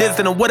what if it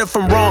isn't, or what if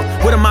I'm wrong?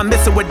 What am I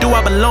missing, where do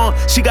I belong?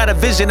 She got a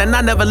vision and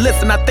I never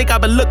listen. I think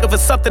I've been looking for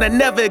something that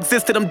never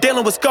existed. I'm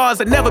dealing with scars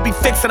that never be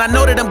fixed, and I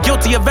know that I'm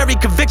guilty of every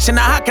conviction.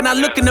 Now how can I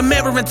look in the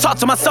mirror and talk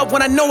to myself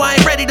when I know I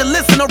ain't ready to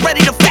listen or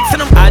ready to fix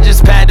it? I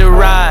just had to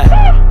ride,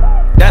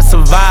 that's a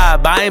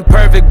vibe. I ain't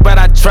perfect but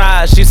I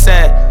tried. She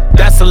said,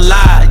 that's a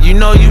lie, you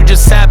know you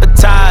just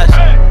sabotage.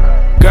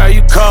 Girl,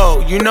 you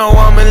cold, you know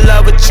I'm in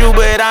love with you,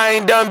 but I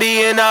ain't done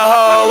being a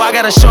hoe. I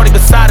got a shorty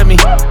beside of me,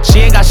 she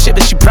ain't got shit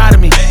but she proud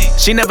of me.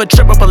 She never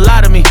trip up a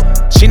lot of me,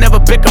 she never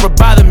bicker or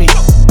bother me.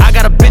 I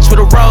got a bitch with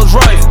a Rolls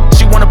Royce,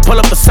 she wanna pull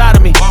up beside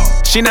of me.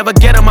 She never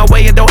get in my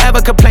way and don't ever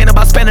complain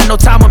about spending no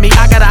time with me.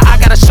 I got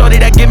a shorty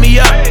that give me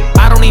up,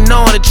 I don't need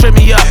no one to trip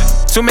me up.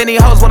 Too many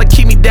hoes wanna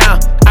keep me down,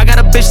 I got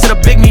a bitch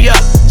that'll big me up.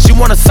 She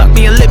wanna suck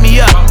me and lit me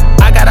up,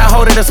 I gotta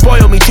hold it and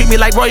spoil me, treat me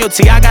like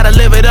royalty, I gotta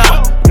live it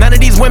up. None of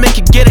these women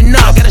can get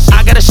enough.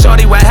 I got a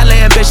shorty with hella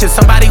ambition,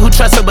 somebody who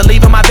trusts her,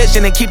 believe in my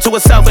vision, and keep to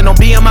herself and don't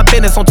be in my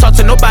business. Don't talk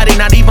to nobody,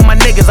 not even my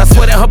niggas. I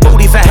swear that her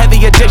booty's a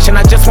heavy addiction.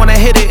 I just wanna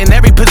hit it in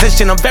every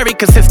position. I'm very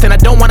consistent, I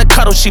don't wanna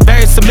cuddle. She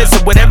very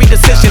submissive with every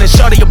decision, and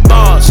shorty a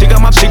ball. She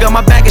got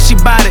my back and she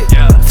bought it.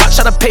 If I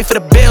try to pay for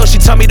the bill, she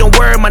told me don't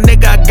worry, my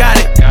nigga, I got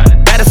it.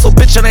 Baddest little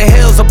bitch on the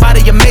hills, her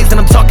body amazing,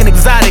 I'm talking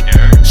exotic.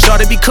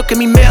 Shorty be cooking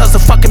me meals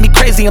and fucking me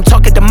crazy. I'm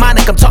talking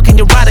demonic, I'm talking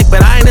erotic,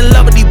 but I ain't in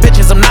love with these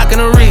bitches, I'm not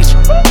gonna reach.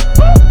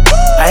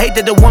 I hate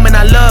that the woman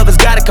I love has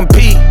gotta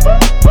compete,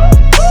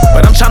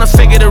 but I'm tryna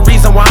figure the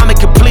reason why I'm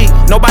incomplete.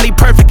 Nobody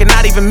perfect and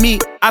not even me.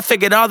 I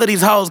figured all of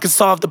these hoes could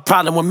solve the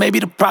problem, well maybe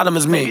the problem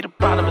is me. Hey,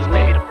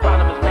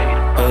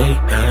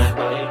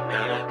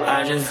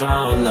 I just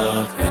found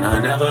love and I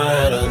never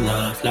had a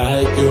love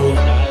like you.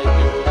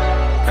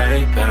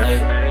 Hey,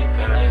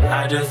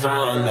 I just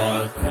found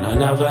love and I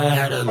never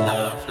had a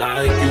love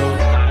like you.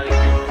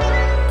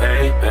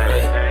 Hey,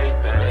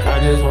 I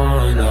just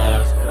want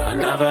love. I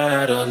never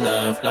had a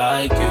love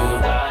like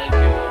you.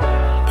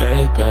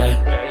 Baby,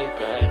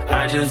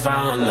 I just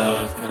found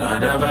love, and I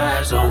never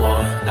had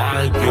someone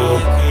like you.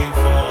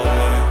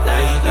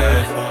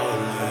 Lately,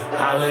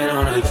 I've been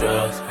on the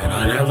drugs, and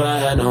I never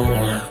had no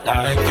one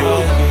like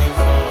you.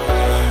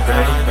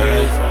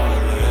 Baby,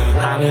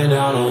 I've been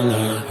down on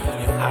love,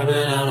 I've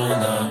been down on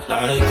love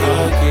like you.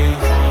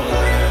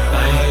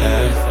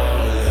 Lately,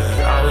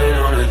 I've been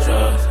on the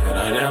drugs, and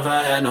I never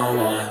had no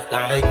one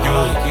like you.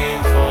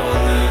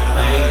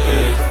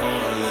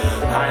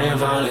 I ain't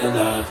fall in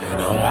love, you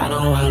know I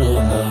don't have no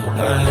love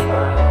like.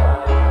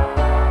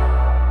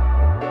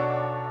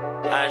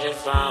 I just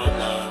found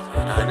love,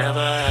 and I never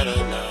had a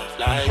love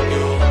like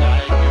you.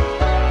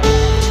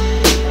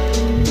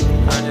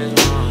 I just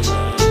found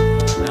love,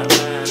 never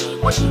had a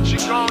love. What she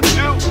gon'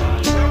 do?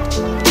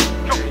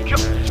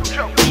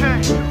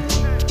 Change.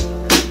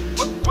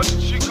 What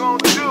she gon'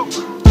 do?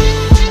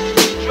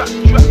 Drop.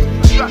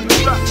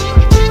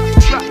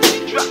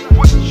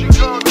 What she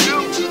gon' do?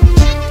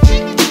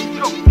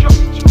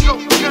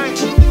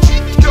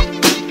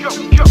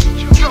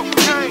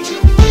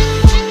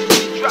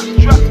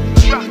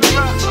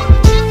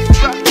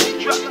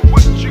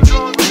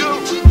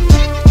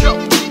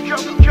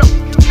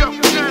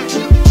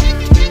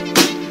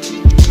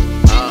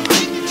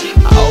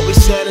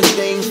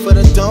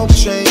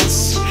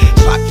 Chains,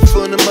 pocket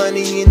full of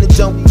money in the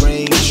dope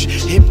range.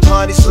 Hit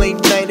parties late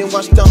night and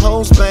watch the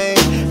hoes bang,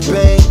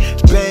 bang,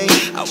 bang.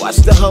 I watch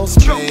the hoes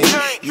bang.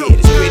 Yeah,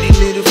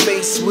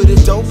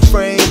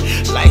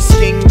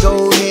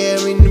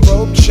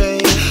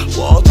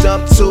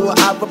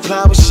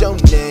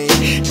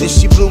 Then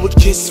she blew a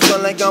kiss,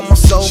 felt like I'm on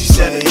so. She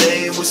said her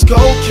name was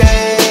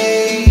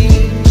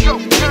cocaine.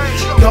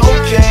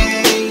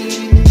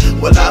 Cocaine.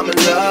 Well, I'm in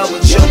love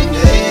with your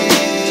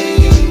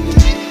name.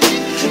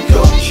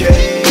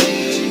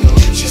 Cocaine.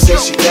 She said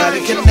she gotta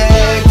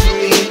connect with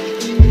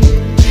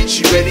me.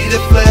 She ready to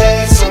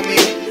flex on me.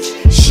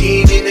 She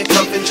ain't in the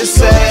cuffin', just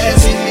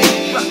sassy me.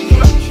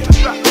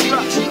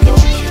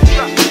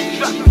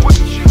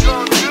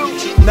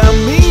 Now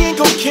me and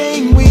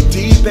cocaine, we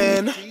deep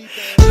in.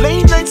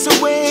 Late nights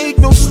awake,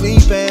 no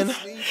sleeping.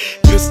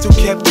 Pistol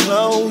kept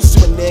close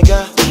to a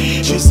nigga,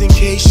 just in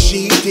case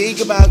she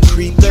think about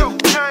creeping.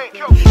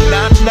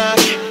 Knock, knock,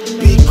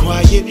 be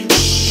quiet,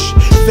 shh.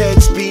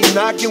 Feds be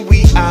knocking,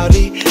 we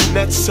outie.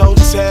 Next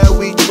hotel,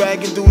 we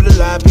dragging through the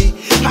lobby.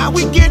 How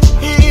we get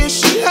here,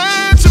 she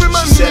had to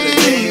remind me. She said her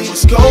name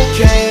was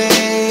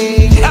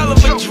cocaine. Hell of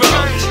a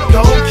drug.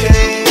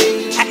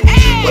 Cocaine.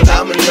 Well,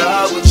 I'm in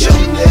love with your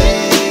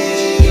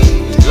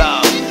name.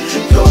 Love.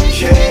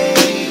 Cocaine.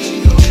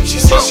 She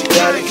said she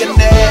gotta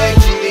connect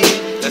with me.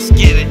 Let's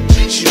get it.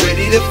 She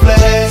ready to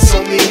flex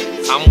on me.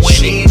 I'm winning.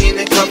 She ain't in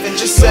the cuffin',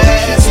 just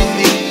sass on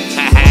me.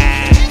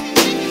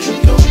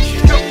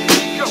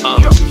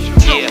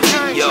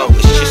 Yeah, yo,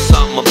 it's just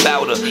something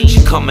about her. She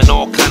come in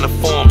all kind of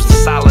forms, the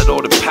solid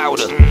or the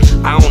powder.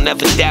 I don't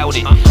ever doubt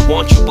it.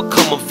 Once you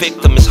become a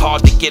victim, it's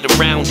hard to get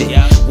around it.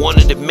 One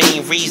of the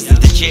main reasons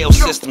the jail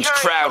system's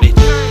crowded.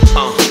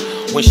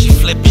 When she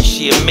flippin',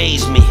 she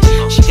amazed me.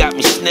 She got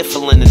me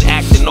sniffling and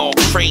acting all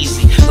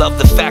crazy. Love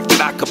the fact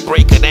that I could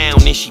break her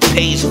down and she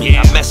pays me.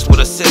 I mess with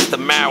her sister,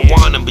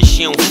 marijuana, but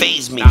she don't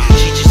faze me.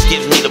 She just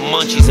gives me the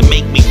munchies and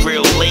make me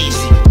real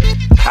lazy.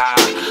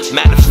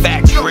 Matter of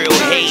fact, real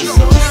hazy.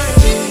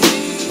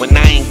 When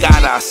I ain't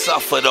got her, I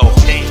suffer though.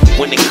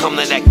 When it come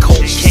to that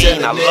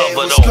cocaine, I love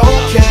her though.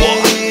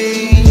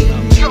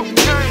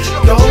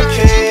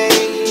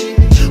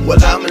 Cocaine.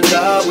 Well, I'm in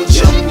love with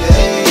your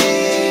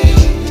name.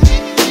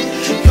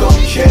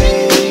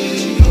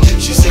 Cocaine.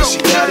 She said she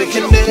gotta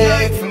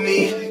connect for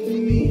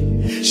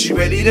me. She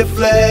ready to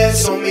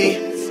flex on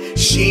me.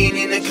 She ain't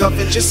in the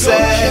cuffin', just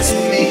sass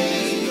with me.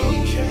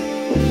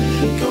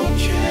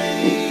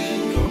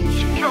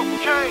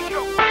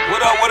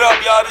 What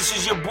up, y'all? This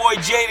is your boy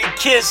Jada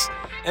Kiss,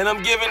 and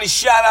I'm giving a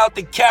shout out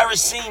to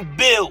Kerosene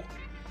Bill.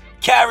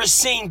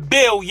 Kerosene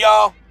Bill,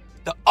 y'all.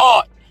 The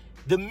art,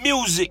 the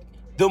music,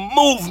 the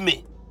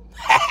movement.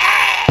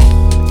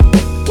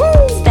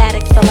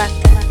 Static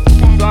Selector.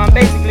 So I'm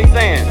basically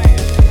saying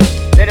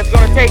that it's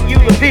gonna take you,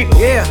 the people.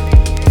 Yeah.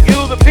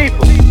 You, the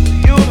people.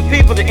 You, the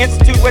people, to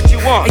institute what you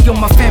want. Hey, yo,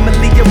 my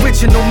family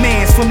original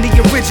mans from the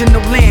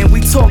original land. We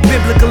talk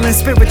biblical and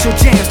spiritual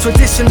jams.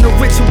 Traditional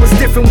rituals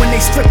different when they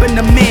stripping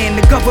the man.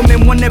 The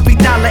government want every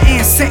dollar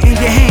and cent in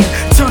your hand.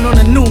 Turn on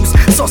the news,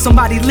 saw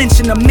somebody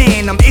lynching a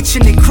man. I'm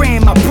itching and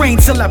cram my brain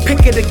till I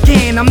pick it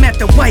again. I'm at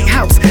the White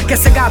House,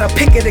 guess I gotta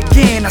pick it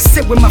again. I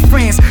sit with my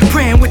friends,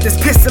 praying with this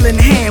pistol in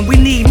hand. We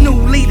need new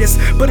leaders,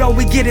 but all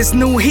we get is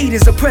new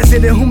heaters. A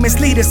president who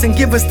mislead us and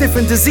give us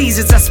different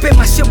diseases. I spit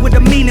my shit with a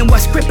meaning while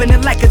scripting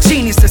it like a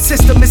genius. The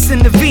system is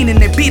intervening,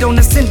 they beat on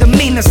us and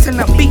demean us. And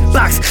I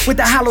beatbox with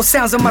the hollow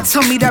sounds of my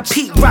tummy, that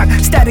Pete Rock.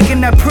 Static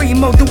and that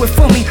primo, do it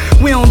for me.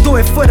 We don't do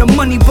it for the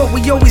money, but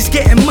we always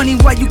getting money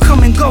while you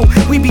come and go.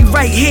 We be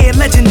right here,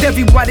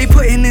 legendary, while they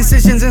putting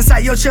incisions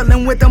inside your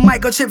chillin' with the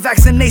microchip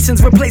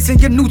vaccinations, replacing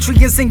your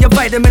nutrients and your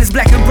vitamins.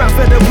 Black and brown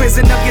for the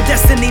prison of your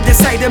destiny,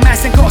 decided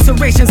mass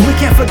incarcerations. We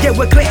can't forget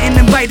what Clinton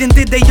and Biden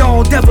did. They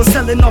all devils,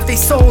 selling off their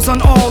souls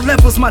on all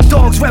levels. My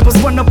dogs rebels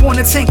run up on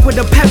a tank with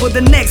a pebble.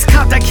 The next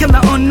cop that kill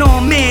an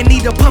unknown man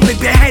need a public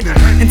beheading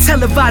and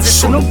televise it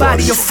so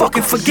nobody will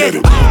fucking forget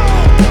it.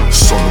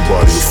 So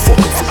nobody will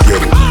fucking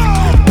forget it.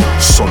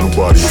 So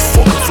nobody will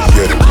fucking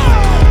forget it.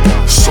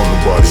 So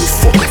nobody will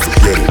fucking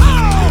forget it.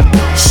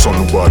 So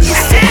nobody will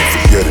fucking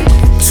forget it.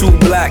 Too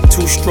black,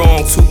 too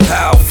strong, too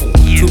powerful.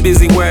 Too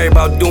busy worried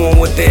about doing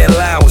what they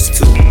allow us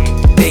to.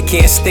 They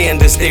can't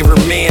stand us, they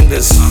remand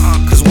us.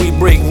 Cause we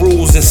break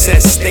rules and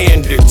set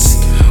standards.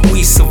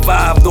 We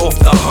survived off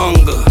the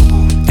hunger.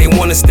 They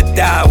want us to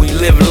die, we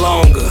live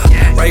longer.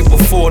 Right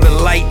before the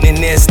lightning,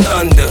 there's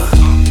thunder.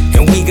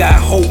 And we got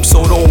hope,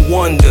 so don't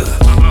wonder.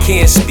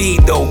 Can't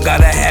speed though,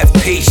 gotta have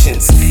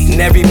patience. And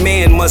every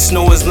man must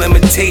know his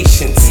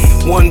limitations.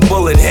 One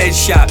bullet,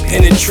 headshot,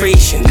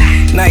 penetration.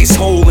 Nice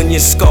hole in your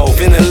skull,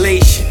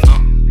 ventilation.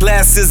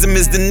 Classism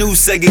is the new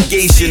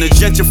segregation. A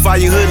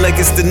gentrify your hood like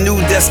it's the new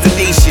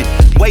destination.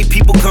 White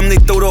people come, they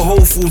throw the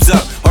Whole Foods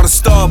up, or the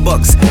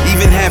Starbucks,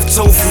 even have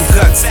tofu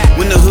cuts.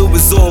 When the hood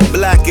was all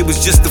black, it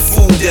was just a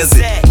food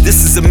desert.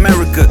 This is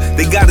America,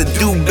 they gotta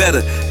do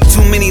better.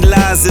 Too many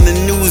lies in the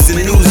news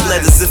and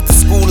newsletters. If the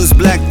school is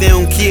black, they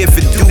don't care if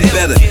it do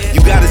better. You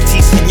gotta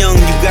teach the young,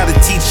 you gotta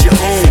teach your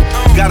own.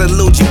 Gotta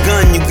load your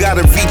gun, you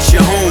gotta reach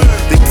your home.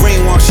 They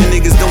brainwash your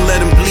niggas, don't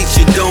let them bleach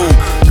your dome.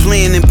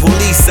 Playing in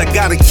police, I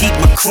gotta keep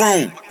my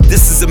chrome.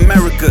 This is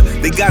America,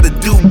 they gotta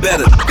do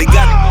better. They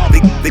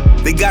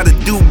gotta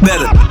do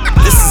better.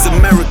 This is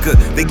America,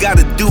 they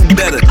gotta do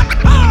better.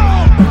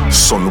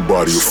 So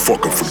nobody will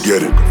fucking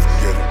forget it.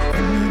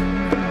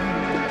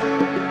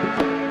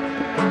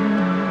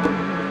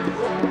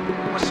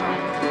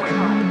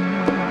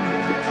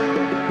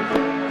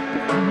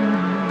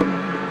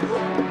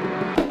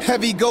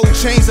 Heavy gold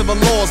chains of a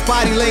law's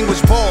body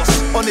language boss.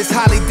 On this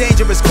highly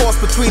dangerous course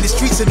between the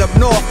streets and up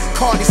north.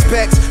 Cardi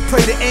specs,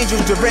 pray the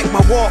angels direct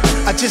my walk.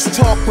 I just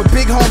talked with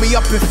big homie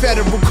up in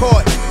federal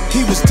court.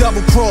 He was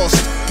double crossed.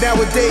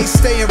 Nowadays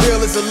staying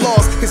real is a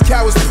loss, cause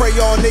cowards prey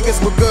on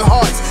niggas with good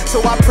hearts. So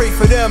I pray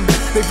for them,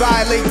 they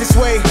violate this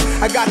way.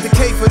 I got the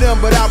K for them,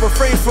 but I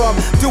refrain from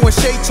doing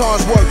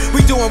shaitan's work.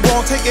 We doing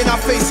wrong, taking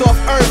our face off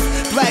earth.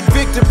 Black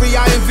victory,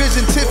 I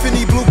envision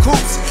Tiffany blue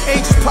coupes.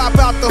 Angels pop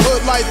out the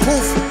hood like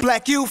poof.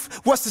 Black youth,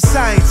 what's the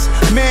science?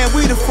 Man,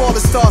 we the fallen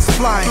stars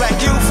flying. Black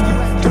youth,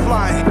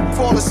 flying,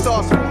 fallen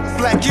stars.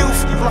 Black youth,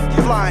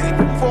 flying,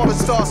 fallen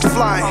stars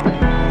flying.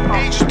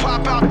 Angels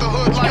pop out the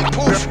hood like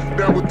poof.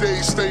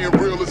 Nowadays staying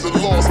real is a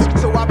loss.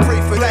 So I pray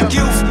for black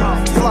youth,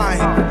 flying,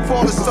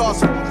 fallen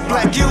stars.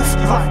 Black youth,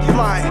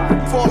 flying,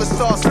 fallen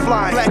stars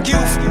flying. Black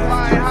youth,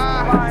 flying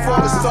high,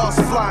 fallen stars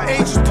flying.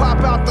 Angels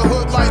pop out the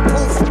hood like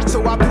poof.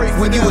 So I pray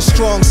for when you a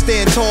strong,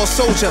 stand tall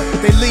soldier,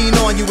 they lean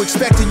on you,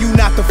 expecting you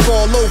not to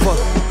fall over.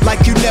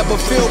 Like you never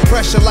feel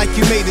pressure, like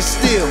you made of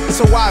steel.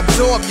 So I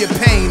absorb your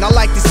pain, I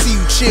like to see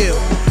you chill.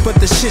 But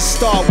the shit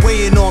start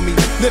weighing on me,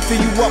 lifting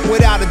you up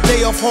without a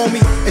day off,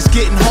 homie. It's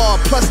getting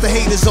hard, plus the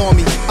haters on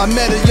me. I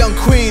met a young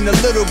queen, a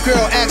little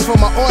girl asked for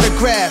my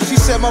autograph. She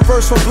said my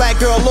verse for Black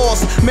Girl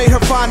Lost made her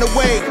find a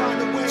way.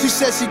 She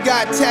said she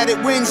got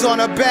tatted wings on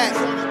her back,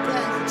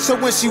 so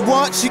when she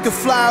wants, she can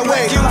fly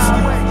away.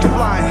 Black youth,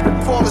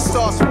 flying, fallen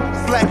stars.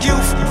 Black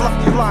youth,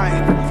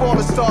 flying,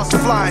 fallen stars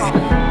flying.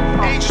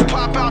 Angels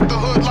pop out the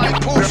hood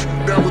like poof.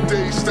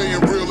 Nowadays staying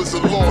real is a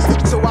loss.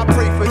 So I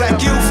pray for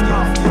black youth,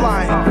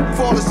 flying,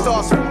 fallen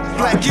stars.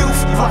 Black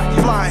youth,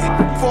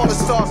 flying, fallen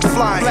stars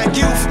flying. Black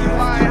youth,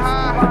 flying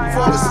high,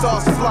 fallen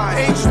stars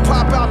flying. Angels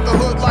pop out the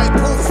hood like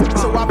poof.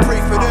 So I pray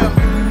for them.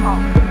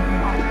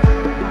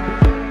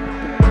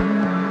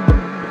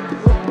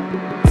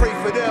 Pray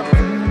for them.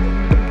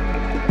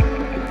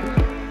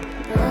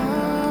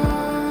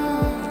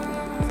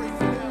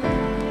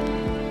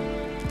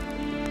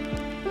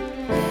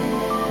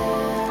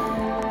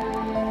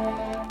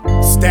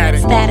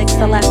 Static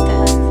Selector.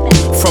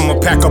 From a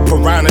pack of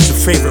piranhas, your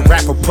favorite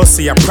rapper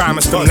pussy. I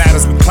promise them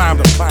ladders we climbed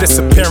them.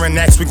 Disappearing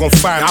acts we gon'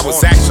 find. I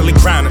was actually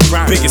grinding.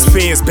 Biggest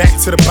fears back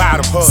to the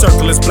bottom.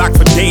 Circle is blocked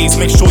for days.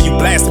 Make sure you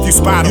blast if you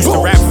spot them. Used to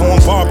rap for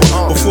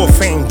Barbara before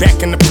fame.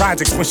 Back in the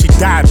projects when she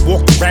died.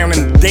 Walked around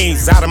in the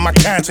days out of my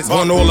conscience.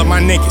 On all of my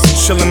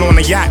niggas, chilling on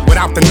the yacht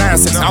without the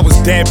nonsense. I was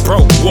dead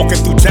broke,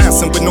 walking through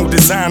Johnson with no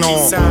design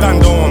on.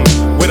 Thunder on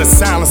with a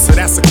silencer,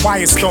 that's a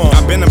quiet storm.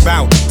 I've been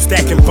about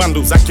stacking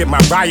bundles, I get my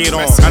riot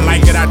on. I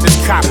like it, I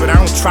just cop it, I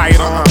don't try it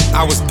on.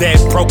 I was dead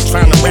broke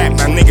trying to rap,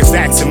 now niggas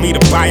asking me to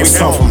buy it. We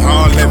come from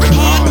hard living,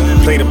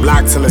 play the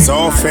block till it's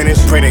all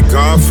finished. Pray that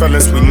God fill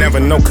us, we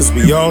never know cause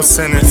we all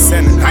sinners.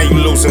 How you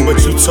losing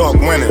but you talk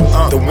winning?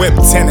 The whip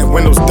tinted,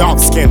 windows dark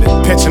skinned,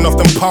 pitching off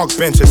them park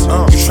benches.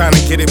 You trying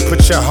to get it,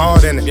 put your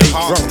heart in it.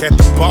 Drunk at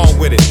the bar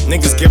with it,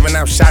 niggas giving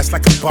out shots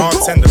like a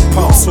bartender.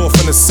 Pulse off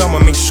in the summer,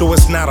 make sure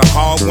it's not a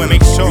hard win.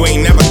 You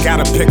ain't never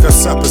gotta pick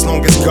us up as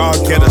long as God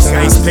get us.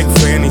 Ace pick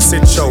for any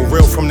sit show,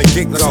 real from the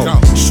get go.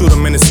 Shoot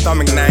him in the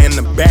stomach, now in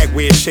the bag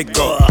where it shit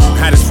go.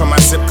 Hottest from my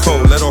zip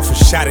code, let off a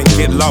shot and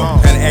get low.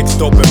 Had X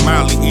dope and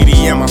Molly,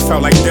 EDM, I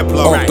felt like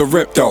Diplo. Off the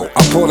rip though,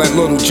 I pull that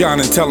Little John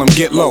and tell him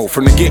get low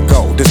from the get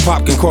go. This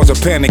pop can cause a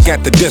panic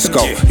at the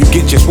disco. You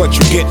get just what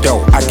you get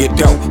though, I get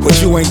dope.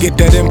 But you ain't get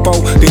that info,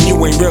 then you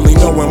ain't really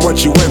knowing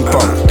what you in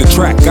for. The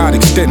track got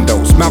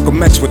extendos,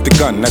 Malcolm X with the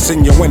gun that's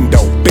in your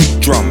window.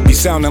 Big drum, be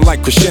sounding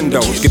like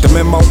crescendos. Get the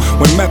memo?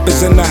 When meth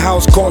is in the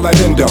house, call that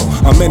endo.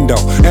 I'm endo,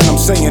 and I'm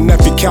saying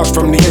every couch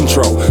from the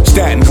intro.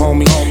 Statin,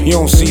 homie, you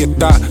don't see a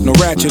thought, no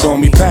ratchet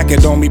on me. Pack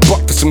it on me,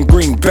 buck for some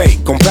green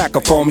bait, gon' pack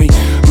up on me.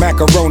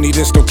 Macaroni,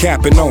 this no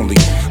capping only.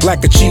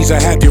 Like a cheese,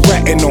 I have you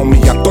ratting on me.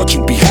 I thought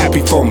you'd be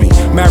happy for me.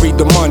 Married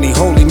the money,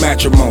 holy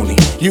matrimony.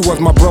 You was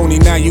my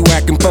brony, now you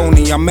acting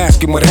phony. I'm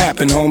asking what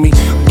happened, homie.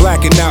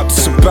 Blacking out,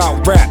 this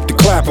about rap, the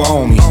clapper,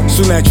 homie.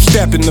 Soon as you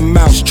step in the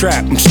mouse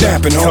trap, I'm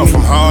snapping, homie. Come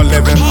from hard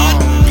living,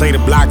 play the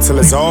block till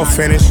it's all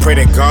finished. Pray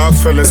that God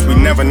fill us, we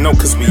never know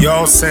cause we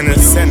all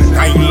sinners.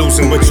 How you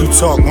losing but you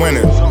talk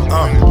winning?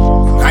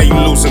 How you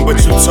losing but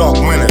you talk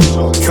winning?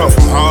 Come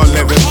from hard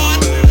living,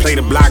 play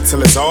the block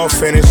till it's all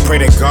finished. Pray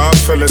that God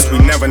fill us, we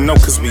never know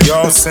cause we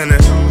all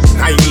sinners.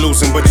 How you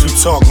losing but you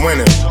talk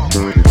winning?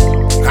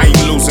 How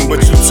you losing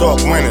but you talk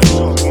winning?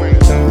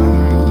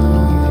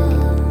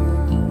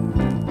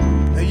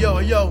 Hey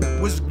yo,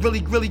 what's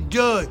really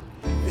good?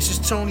 This is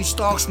Tony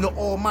Starks from the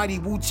almighty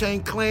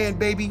Wu-Tang Clan,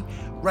 baby.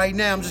 Right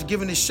now, I'm just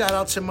giving a shout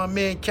out to my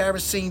man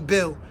Kerosene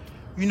Bill.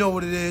 You know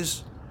what it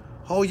is.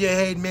 Hold your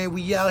head, man.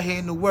 We out here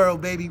in the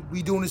world, baby.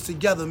 We doing this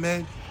together,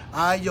 man.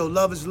 Alright, yo,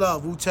 love is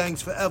love.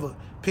 Wu-Tang's forever.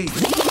 Peace.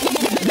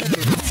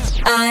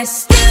 I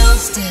still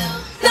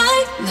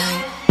like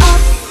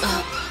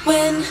up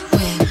when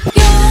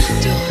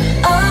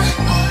you're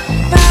around.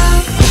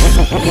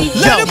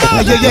 Yo,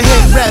 I get your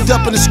head wrapped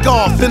up in a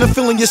scarf,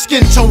 feeling your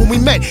skin tone when we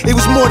met. It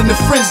was more than the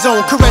friend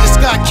zone. Coretta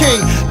Scott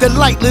King, that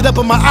light lit up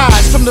in my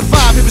eyes. From the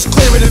vibe, it was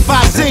clearer than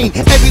Visine.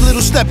 Every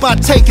little step I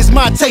take is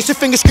my taste. Your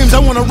finger screams, I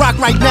wanna rock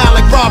right now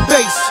like Rob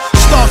Bass.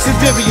 Fox and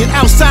Vivian,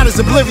 outsiders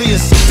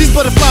oblivious. These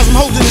butterflies I'm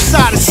holding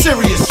inside is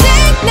serious.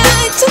 Date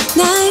night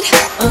tonight.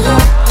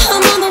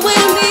 I'm on the way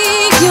to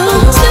meet you.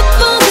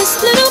 Slip on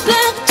this little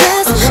black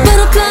dress.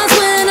 Butterflies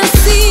when I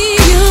see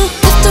you.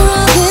 After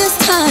all this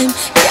time,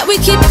 yeah, we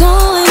keep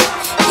going.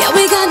 Yeah,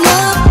 we got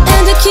love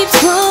and it keeps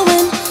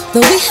growing.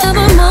 Though we have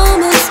our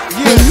moments,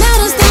 it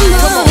matters the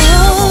most.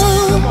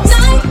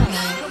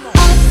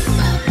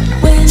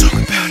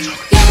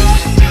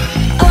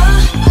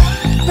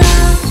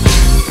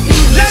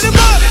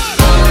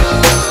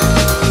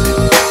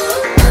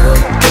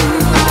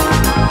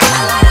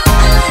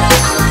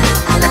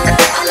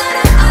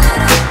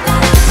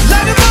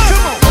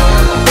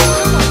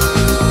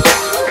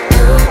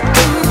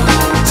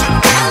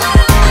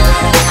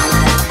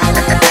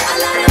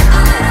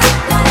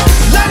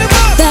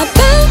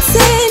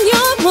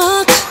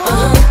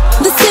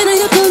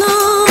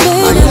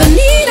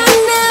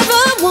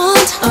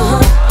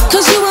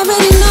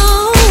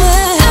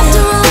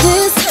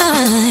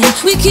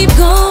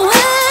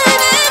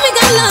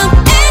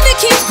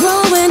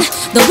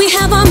 Though we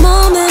have our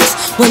moments,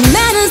 what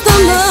matters the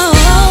most.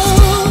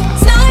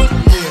 Night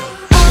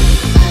up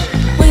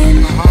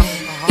when you're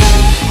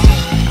around.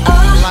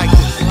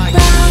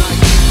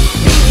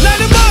 Let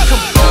him up.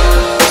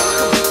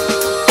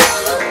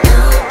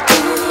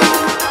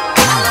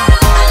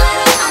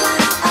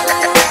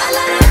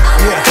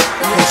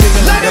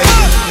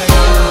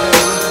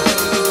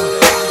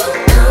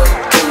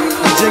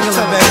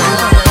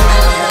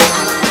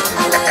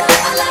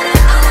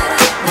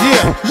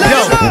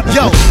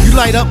 Yo, you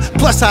light up,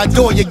 plus I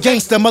adore your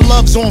gangster. My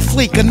love's on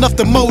fleek, enough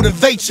to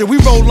motivate you. We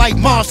roll like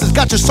monsters,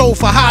 got your soul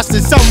for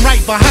hostage. Something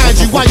right behind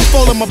you while you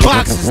folding my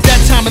boxes. That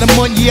time of the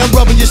month, yeah, I'm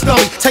rubbing your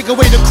stomach. Take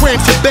away the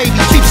cramps, your baby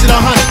keeps it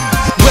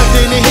 100.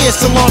 Whether in the hair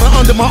salon or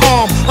under my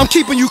arm, I'm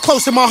keeping you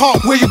close in my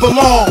heart where you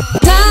belong.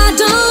 I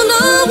don't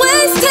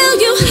always tell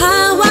you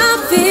how I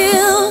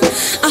feel.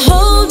 I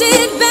hold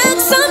it back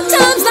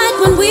sometimes, like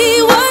when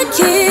we were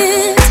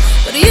kids.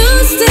 But you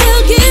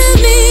still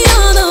give me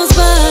all those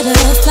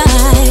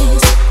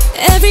butterflies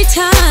every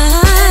time.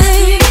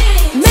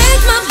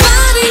 Make my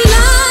body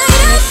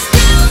light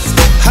up.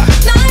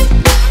 Light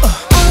up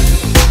when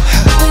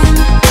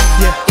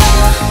you're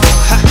around.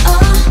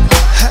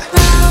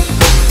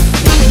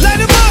 Light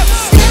him up.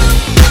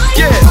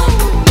 Yeah.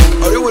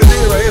 Oh, that what it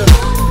is right here.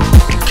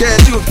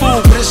 Cash, you a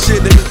fool for this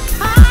shit, nigga.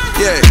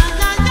 Yeah.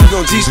 We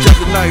gon' G-step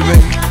tonight,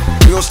 man.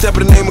 We gon' step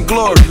in the name of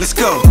glory. Let's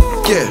go.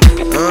 Yeah.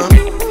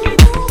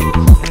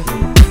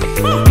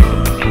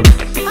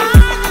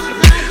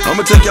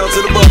 I'ma take y'all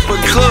to the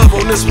motherfucking club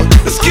on this one.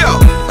 Let's go.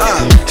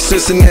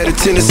 Cincinnati,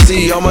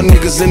 Tennessee, all my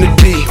niggas in the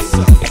D.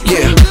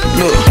 Yeah,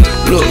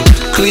 look,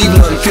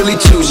 Cleveland, Philly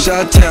too,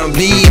 Chi-Town,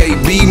 VA,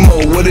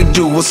 B-Mo, what it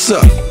do? What's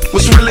up?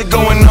 What's really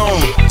going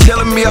on?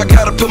 Telling me I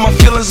gotta put my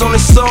feelings on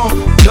this song.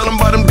 Tell them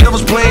about them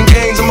devils playing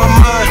games in my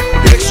mind.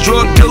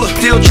 Ex-drug dealer,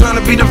 still trying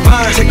to be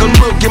divine. Take a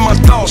look at my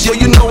thoughts, yeah,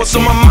 you know what's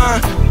on my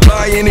mind.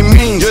 By any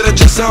means, yeah, that's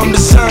just how I'm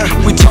designed.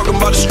 We talking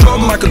about the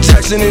struggle, Michael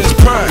Jackson in his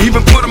prime.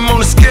 Even put him on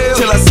the scale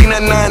till I seen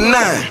that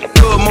 9-9.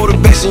 Thug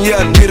motivation, yeah,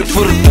 I did it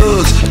for the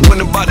thugs.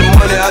 Wasn't about the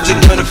money, I just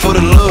done it for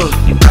the love.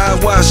 Eyes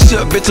wide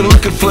shut, bitch, I'm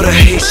looking for the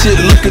hate. Shit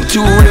looking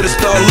too real to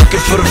start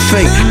looking for the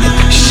fake.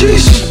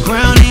 Sheesh.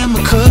 Ground in my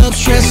cup,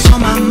 stress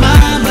on my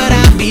mind, but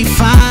I'll be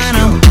fine.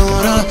 I'm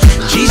gonna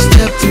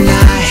G-step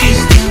tonight,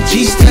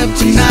 G-step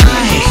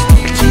tonight.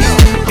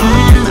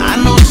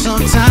 I know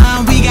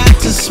sometimes we got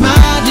to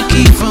smile to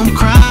keep from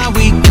crying.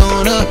 We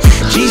gonna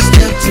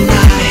G-step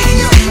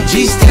tonight,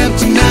 G-step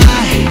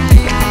tonight.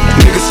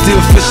 Niggas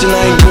still fishing,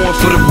 I ain't going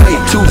for the bait.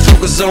 Too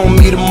focused on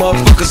me, the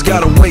motherfuckers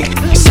gotta wait.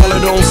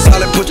 Solid on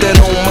solid, put that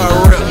on my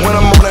rep. When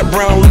I'm on that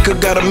brown liquor,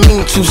 gotta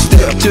mean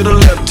two-step. To the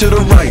left, to the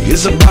right,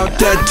 it's about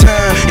that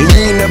time. And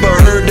you ain't never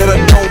heard that I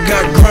don't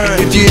got grind.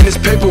 If you in this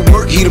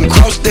paperwork, he done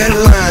crossed that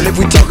line. If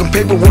we talking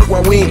paperwork,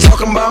 why we ain't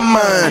talking about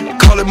mine?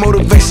 Call it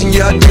motivation,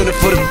 yeah, I done it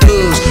for the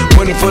thugs.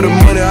 Money for the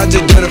money, I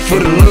just done it for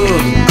the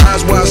love.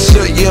 Eyes wide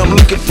shut, yeah, I'm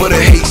looking for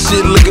the hate.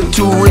 Shit looking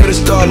too real to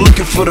start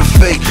looking for the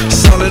fake.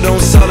 Solid on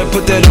solid,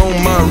 put that on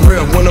my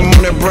rep. When I'm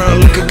on that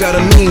brown liquor,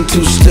 gotta mean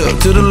two-step.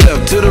 To the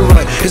left, to the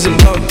right, it's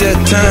about that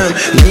time.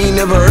 You ain't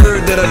never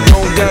heard that I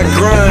don't got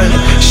grind.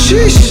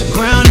 Sheesh.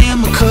 Ground in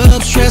my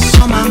cup, stress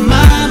on my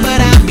mind, but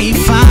I'll be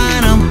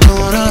fine. I'm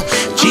gonna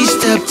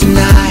G-step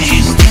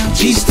tonight,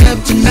 G-step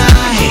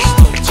tonight.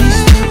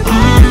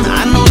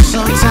 I know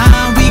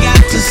sometimes we got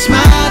to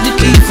smile to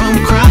keep from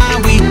crying.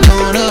 We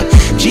gonna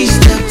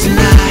G-step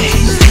tonight,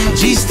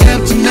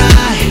 G-step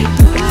tonight.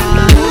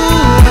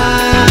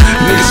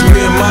 Niggas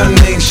me and my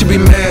name should be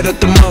mad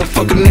at the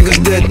motherfucking niggas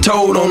that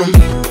told on them.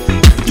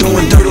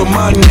 Doing dirt on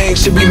my name,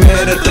 should be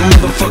mad at the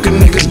motherfucking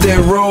niggas that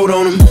rode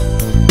on them.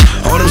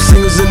 All them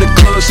singers in the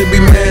club should be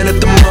mad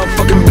at the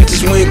motherfucking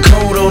bitches we ain't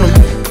cold on them.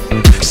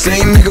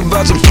 Same nigga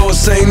vouching for,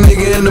 same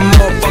nigga in the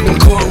motherfucking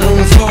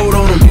courtroom, fold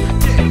on them.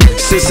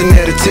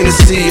 Cincinnati,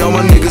 Tennessee, all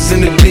my niggas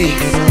in the D.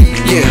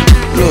 Yeah,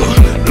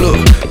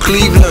 look,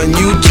 Cleveland,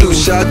 you too,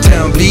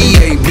 Chi-Town,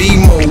 VA,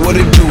 B-Mo, what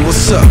it do,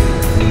 what's up?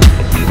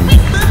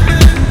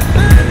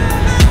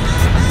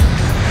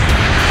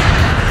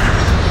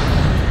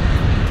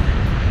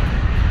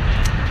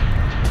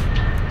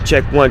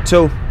 Check 1,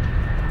 2. I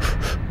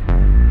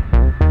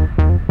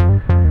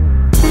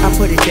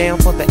put it down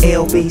for the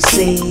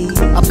LBC.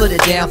 I put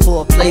it down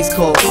for a place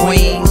called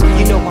Queens.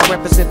 You know I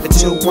represent the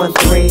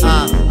 213.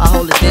 I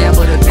hold it down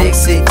for the big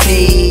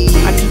city.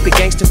 I keep it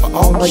gangster for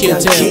all the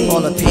young G's.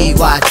 All the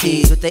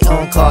PYTs with their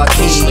own car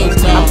keys.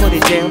 I put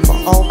it down for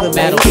all the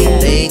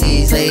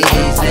ladies.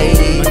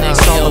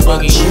 It's all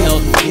about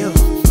you.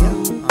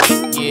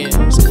 Yeah,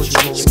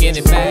 skinny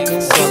back.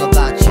 It's all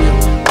about you.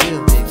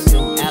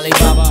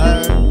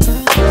 Alibaba,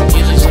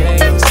 Gilly J,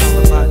 it's all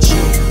about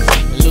you.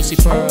 Lucy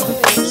Pearl,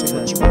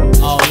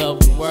 all over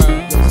the world.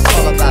 It's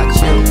all about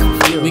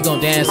you. We gon'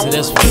 dance to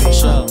this one for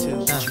sure.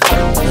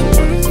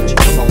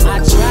 I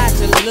tried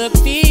to look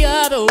the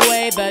other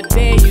way the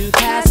day you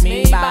passed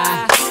me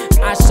by.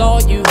 I saw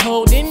you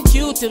holding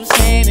Q-Tip's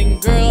hand,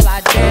 and girl,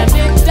 I damn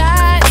near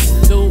died.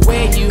 The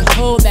way you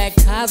hold that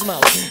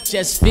Cosmo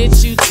just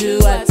fits you to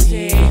a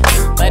T.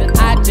 But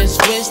I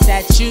just wish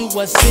that you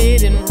were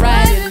sitting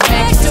right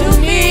next to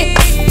me.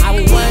 I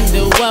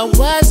wonder what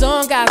was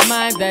on God's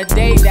mind the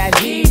day that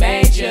He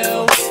made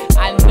you.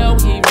 I know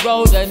He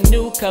wrote a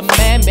new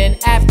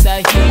commandment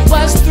after He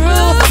was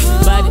through.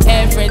 But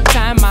every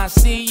time I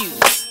see you,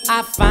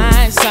 I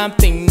find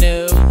something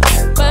new.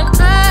 But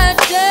I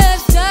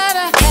just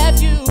gotta have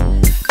you.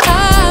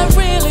 I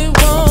really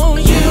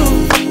want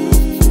you.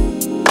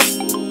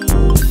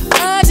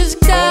 I just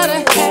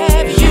gotta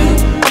have you.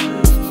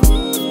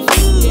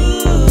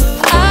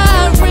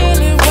 I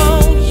really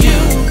want you.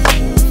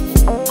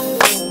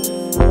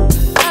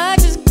 I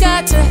just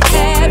got to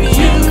have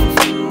you.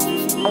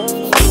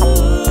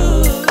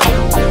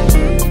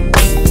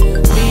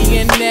 Me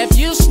and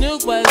nephew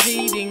Snoop was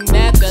eating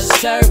at the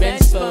serving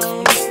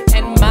spoon,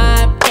 and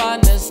my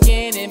partner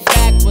Skinny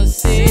Back was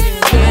sitting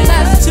with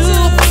us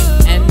too.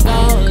 And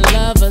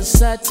all of a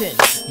sudden,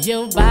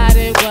 your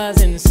body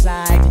was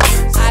inside.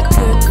 I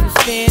couldn't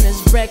finish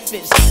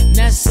breakfast.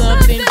 Now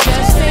something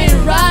just ain't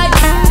right.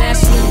 Now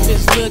Snoop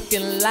is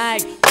looking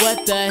like,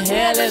 what the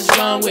hell is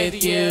wrong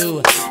with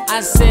you?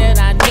 I said,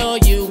 I know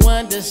you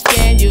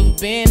understand, you've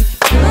been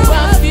through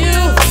a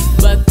few,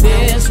 but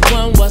this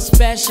one was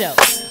special,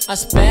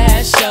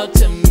 special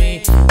to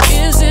me.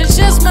 Is it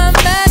just my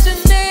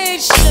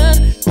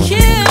imagination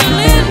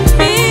killing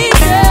me?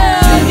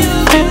 Yeah,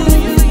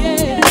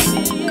 yeah.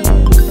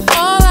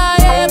 All I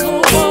ever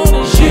want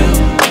is you.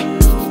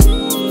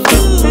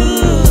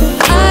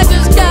 I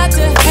just got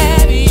to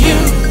have you.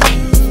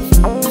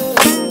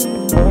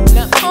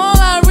 Now all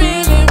I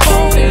really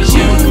want is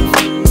you.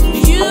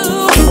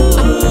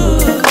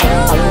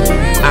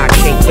 I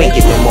can't fake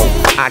it no more.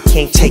 I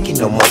can't take it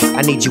no more.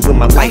 I need you in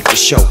my life for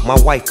sure, my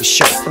wife for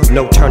sure.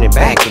 No turning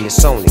back, and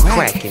it's only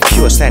cracking.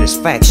 Pure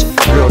satisfaction,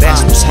 girl,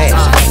 that's what's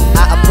happening.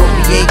 I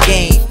appropriate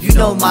game, you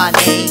know my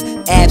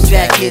name.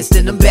 Abstract kids,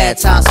 then them bad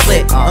times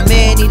split. A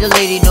man need a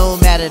lady, no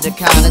matter the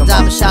kind of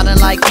diamond shining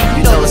like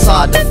you know it's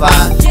hard to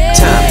find.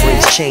 Time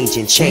brings change,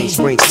 and change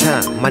brings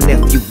time. My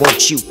nephew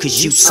wants you,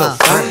 cause you so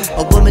fine.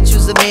 A woman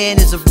choose a man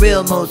is a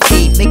real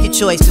motif. Make your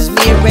choice, cause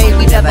me and Ray,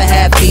 we never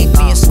have beef.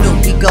 Me and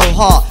Snoop, we go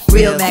hard,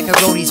 real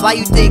macaronis. Why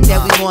you think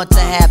that we want to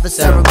have a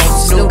ceremony?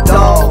 Snoop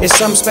Dogg. It's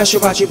something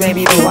special about you,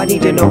 baby boo. I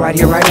need to know right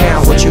here, right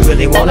now, what you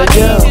really wanna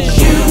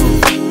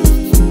do.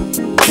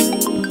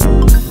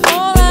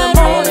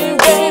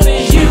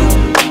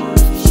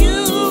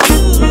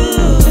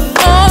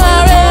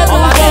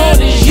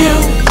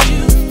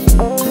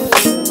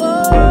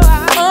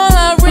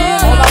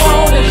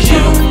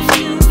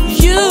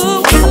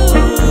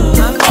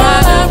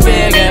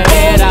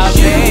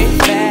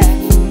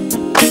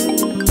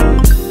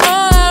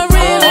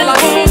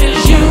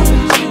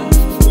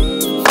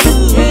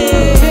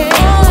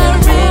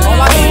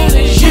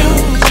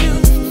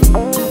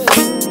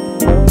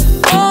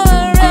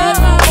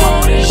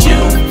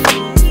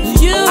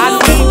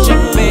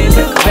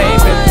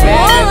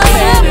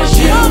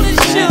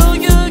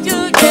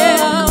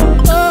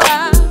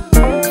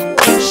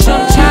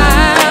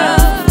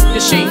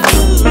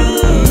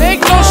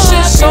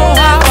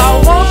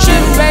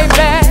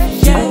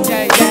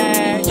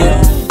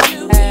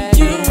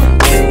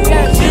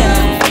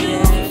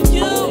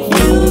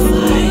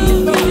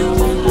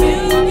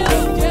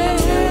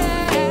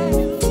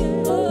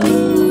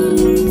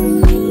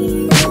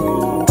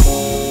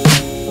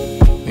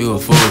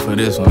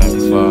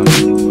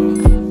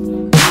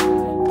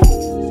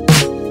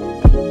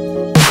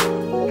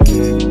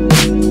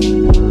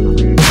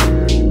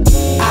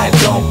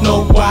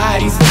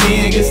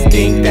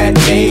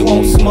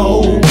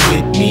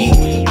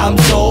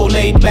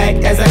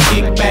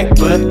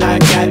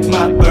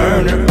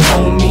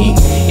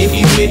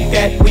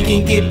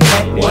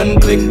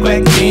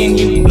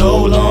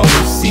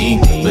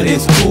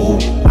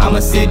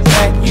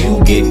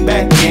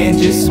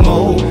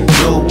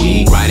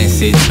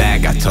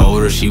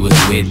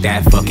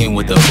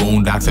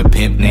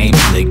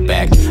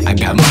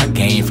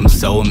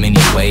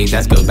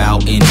 That's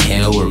about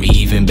Inhale or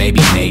even Baby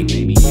Nate.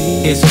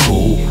 It's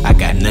cool, I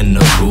got nothing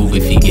to prove.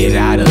 If he get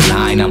out of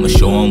line, I'ma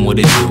show him what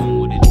to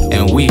do. And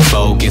and we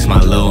focus. My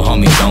little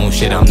homie don't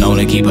shit, I'm known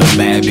to keep a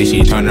bad bitch.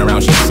 She turn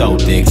around, she so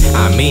thick.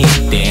 I mean,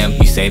 damn,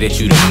 you say that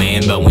you the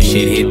man, but when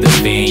shit hit the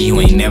fan, you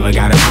ain't never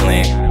got a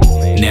plan.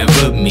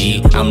 Never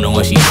me, I'm the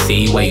one she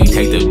see. Why you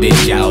take the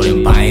bitch out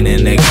and buying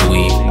the next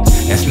week?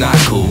 That's not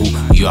cool,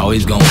 you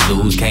always gon'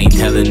 lose. Can't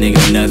tell a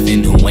nigga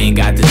nothing who ain't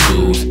got the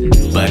tools.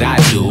 But I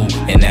do,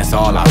 and that's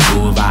all I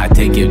do. If I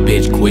take your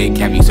bitch quick,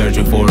 have you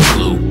searching for a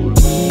clue?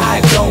 I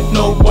don't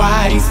know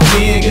why these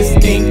niggas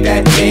think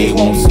that they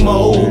won't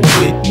smoke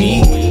with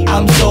me.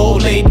 I'm so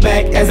laid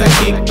back as I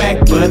kick back,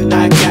 but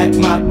I got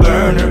my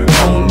burner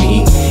on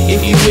me.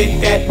 If you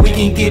with that, we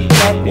can get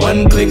that.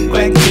 One click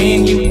back,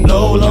 then you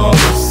no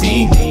longer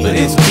see. But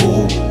it's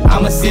cool,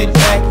 I'ma sit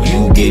back,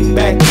 you get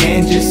back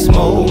and just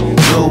smoke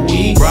your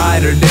weed.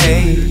 Brighter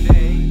day,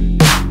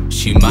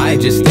 she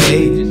might just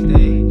stay.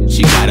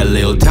 She got a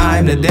little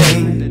time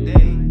today.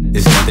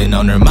 There's nothing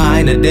on her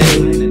mind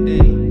today.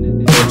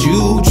 But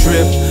you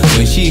trip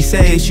when she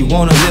says she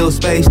want a little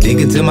space.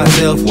 Thinking to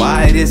myself,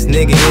 why this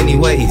nigga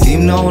anyway? He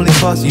seem to only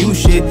cost you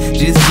shit.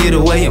 Just get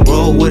away and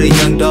roll with a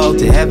young dog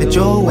to have it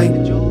your way.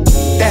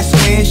 That's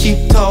when she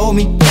told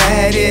me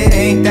that it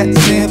ain't that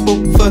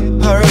simple for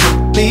her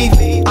to leave.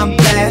 I'm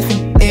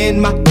laughing in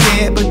my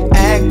head, but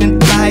acting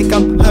like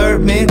I'm her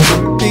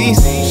mental piece.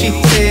 She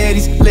said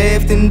he's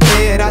left in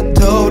bed. I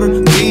told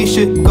her we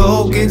should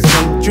go get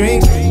some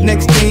drinks.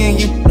 Next thing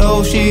you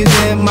know, she's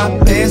in my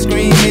bed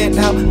screaming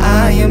how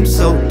I am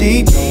so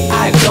deep.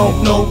 I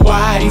don't know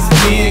why these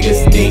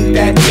niggas think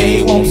that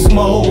they won't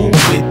smoke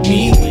with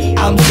me.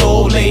 I'm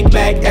so laid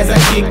back as I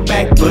kick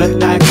back,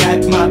 but I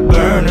got my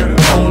burner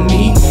on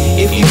me.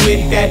 If you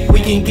with that, we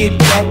can get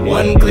that.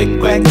 One click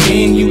back,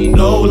 then you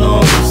no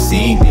longer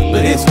see.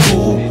 But it's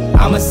cool,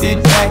 I'ma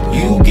sit back,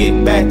 you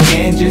get back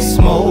and just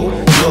smoke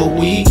your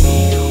weed.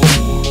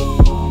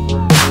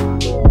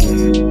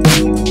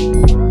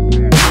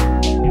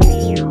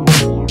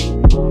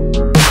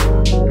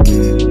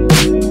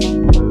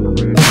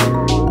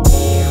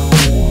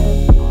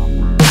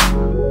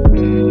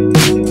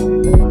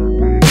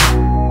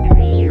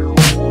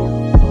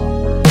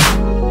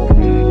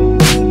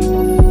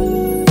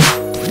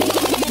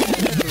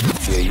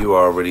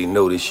 Already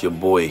know this your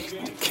boy,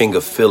 the king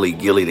of Philly,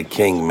 Gilly the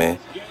King, man.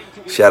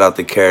 Shout out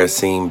to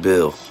Kerosene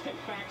Bill.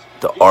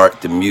 The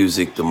art, the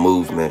music, the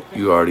movement.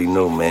 You already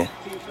know, man.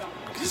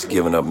 Just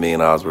giving up $1 million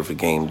worth of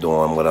game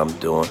doing what I'm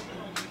doing.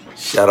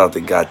 Shout out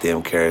to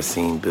goddamn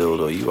Kerosene Bill,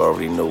 though. You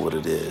already know what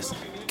it is.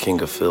 King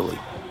of Philly.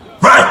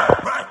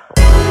 Static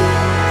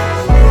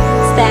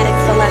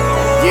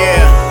Selector.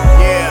 Yeah.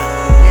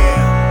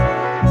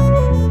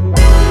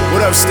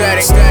 What up,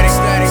 Static? Just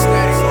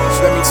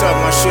let me talk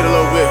my shit a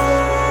little bit.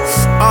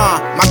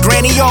 My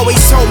granny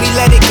always told me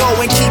let it go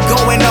and keep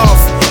going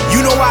off. You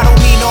know I don't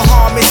mean no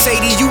harm, Miss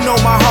Sadie, you know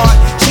my heart.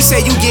 She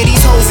said you get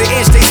these hoes an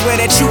inch, they swear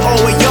that you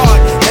owe a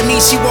yard. That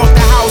means she want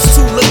the house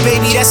too, look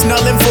baby, that's null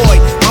and void.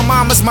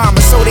 My mama's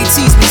mama, so they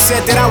teased me,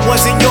 said that I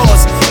wasn't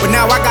yours. But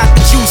now I got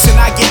the juice and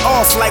I get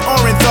off like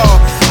Orenthal.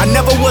 I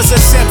never was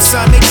a simp,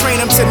 son, they train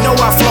them to know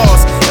our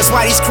flaws. That's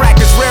why these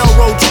crackers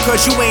railroad you,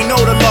 cause you ain't know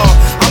the law.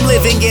 I'm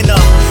living in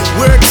a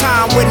weird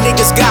time where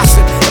niggas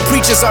gossip. The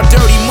preachers are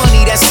dirty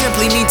money, that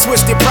simply mean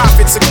twisted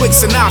profits. A quick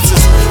synopsis,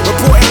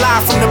 reporting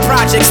live from the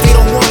projects, they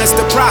don't want us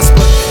to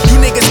prosper.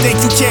 You niggas think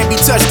you can't be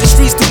touched, the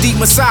streets do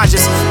deep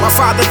massages. My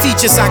father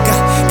features, I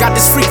got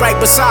this freak right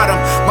beside him.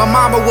 My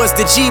mama was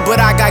the G, but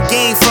I got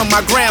game from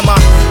my grandma.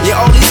 Yeah,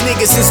 all these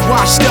niggas is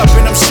washed up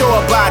and I'm sure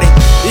about it.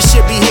 This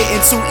shit be hitting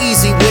too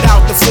easy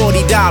without the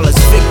 $40.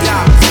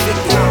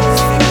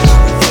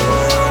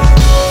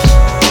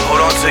 Hold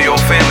on to your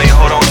family,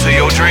 hold on to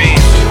your dreams.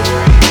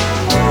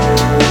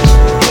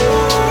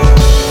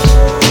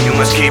 You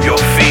must keep your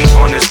feet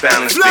on this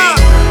balance beam.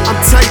 I'm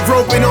tight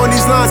roping on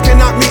these lines, can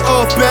knock me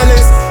off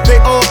balance. They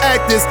all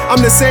actors, I'm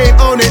the same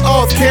on and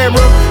off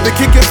camera. The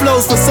kicking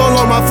flows for so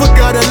long, my foot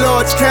got a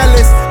large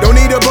callus. Don't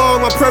need a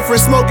bong, my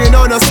preference smoking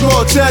on a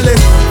small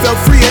chalice. Felt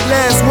free at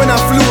last when I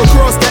flew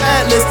across the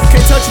atlas.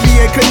 Can't touch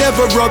me and can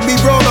never rub me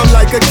wrong, I'm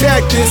like a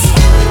cactus.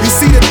 You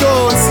see the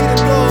doors,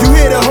 you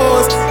hear the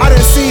horse. I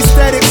done seen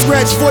Static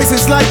scratch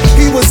voices like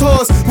he was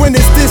hoarse. When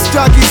it's disc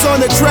jockeys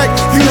on the track,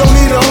 you don't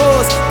need a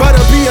horse. But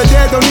to be a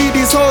dad, don't need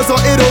these hoes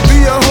or it'll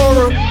be a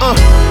horror.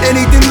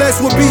 Anything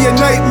less would be a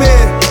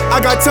nightmare. I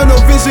got tunnel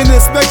vision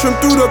and spectrum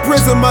through the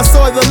prism, I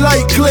saw the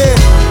light clear.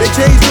 They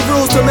changed the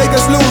rules to make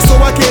us lose,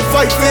 so I can't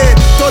fight fair.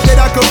 Thought that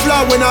I could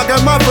fly when I got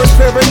my first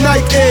pair of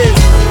Nike Airs.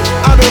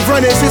 I've been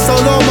running shit so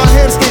long, my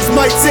hamstrings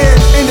might tear.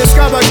 In the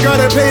sky, I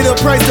gotta pay the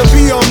price to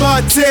be on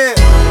my tear.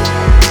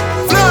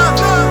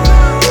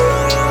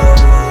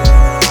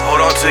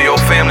 Hold on to your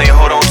family,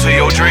 hold on to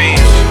your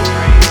dreams.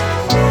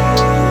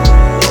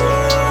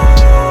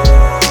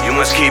 You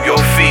must keep your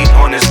feet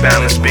on this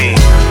balance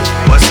beam.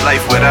 What's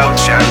life without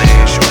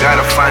challenge? You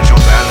gotta find your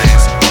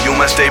balance. You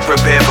must stay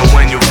prepared for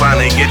when you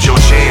finally get your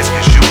chance.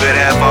 Cause you could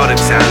have all the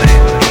talent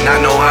and not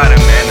know how to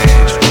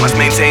manage. Must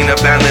maintain a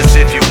balance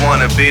if you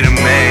wanna be the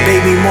man.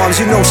 Baby moms,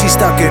 you know she's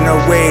stuck in her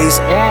ways.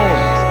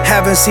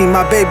 Haven't seen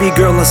my baby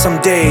girl in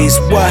some days.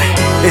 What?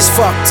 It's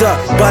fucked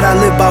up, but I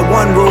live by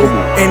one rule.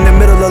 In the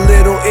middle of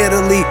Little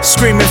Italy,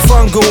 screaming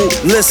fungal.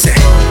 Listen,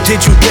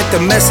 did you get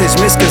the message?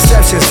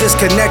 Misconceptions,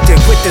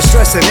 disconnected with the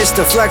stress and it's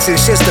deflection,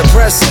 shit's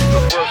depressing.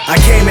 I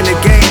came in the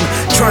game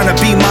trying to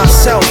be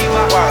myself.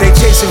 They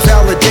chasing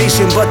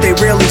validation, but they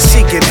really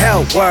seeking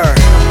help. Word.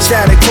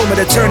 Static told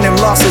me to turn them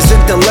losses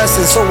into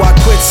lessons, so I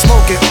quit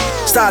smoking.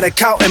 Started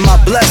counting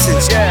my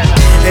blessings.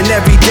 And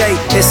every day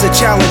it's a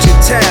challenging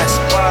task.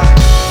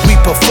 We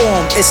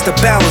perform, it's the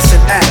balancing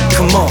act.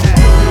 Come on.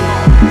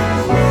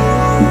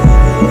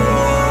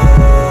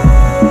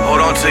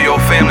 Hold on to your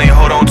family,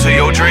 hold on to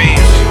your dreams.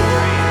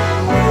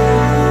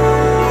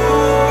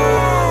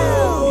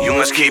 You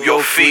must keep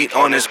your feet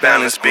on this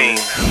balance beam.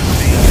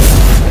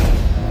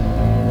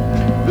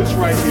 This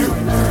right here.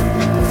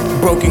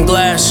 Broken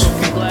glass.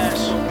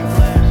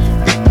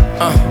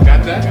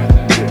 Got that?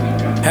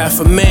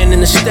 $500,000 in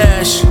the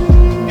stash.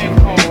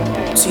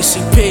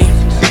 TCP.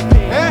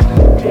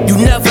 You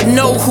never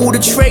know who the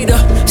trader.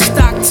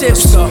 Stock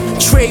tips,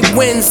 trade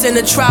winds in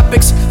the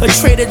tropics. A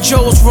Trader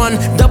Joe's run,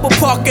 double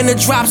park in the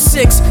drop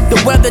 6.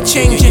 The weather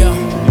changing.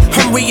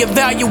 I'm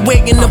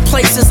reevaluating the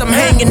places I'm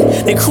hanging.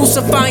 They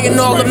crucifying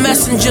all the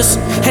messengers.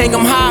 Hang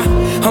 'em high.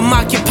 I'm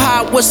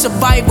occupied with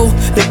survival.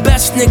 The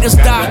best niggas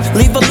die.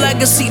 Leave a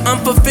legacy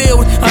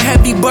unfulfilled, a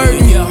heavy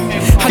burden.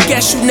 I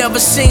guess you never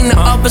seen the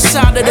other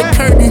side of the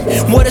curtain.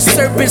 Where the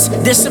serpents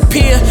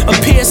disappear,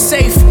 appear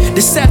safe.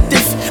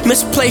 Deceptive,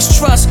 misplaced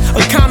trust,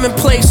 a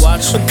commonplace.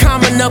 A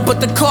commoner, but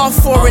the call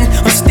foreign.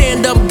 A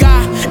stand-up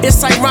guy,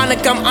 it's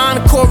ironic I'm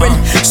encoring.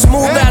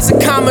 Smooth as a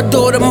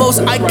Commodore, the most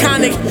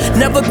iconic.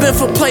 Never been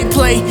for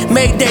play,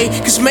 Mayday.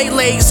 Cause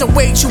Melees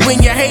await you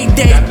in your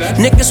heyday.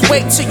 Niggas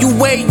wait till you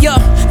way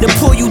up, then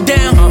pull you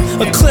down.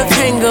 A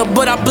cliffhanger,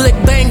 but I blick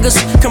bangers.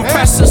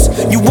 Compressors,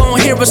 you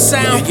won't hear a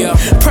sound.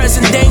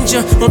 Present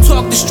danger, don't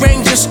talk to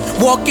strangers.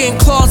 Walk in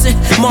closet,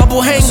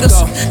 marble hangers.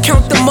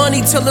 Count the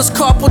money till it's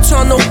carpal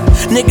tunnel.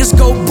 Niggas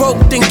go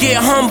broke, then get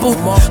humble.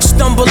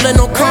 Stumbling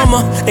on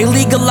karma. They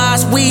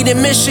legalize weed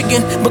in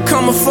Michigan,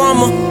 become a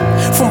farmer.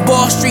 From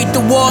Ball Street to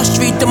Wall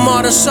Street, the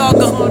modern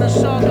saga.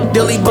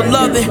 Dearly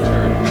beloved,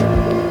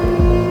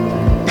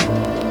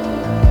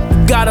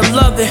 gotta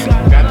love it.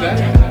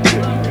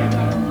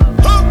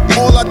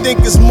 All I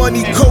think is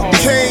money,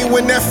 cocaine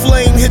when that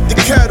flame hit the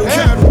kettle.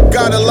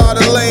 Got a lot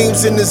of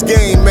lames in this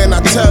game, man, I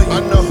tell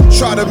you.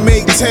 Try to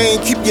maintain,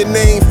 keep your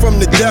name from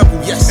the devil,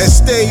 and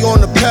stay on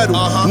the pedal.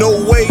 No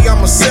way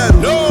I'ma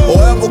settle,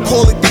 or ever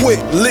call it quit.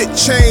 Lit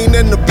chain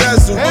and the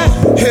bezel.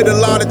 Hit a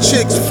lot of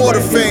chicks for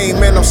the fame,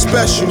 man, I'm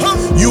special.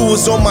 You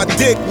was on my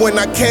dick when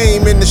I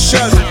came in the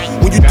shuttle.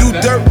 When you do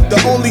dirt, the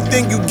only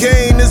thing you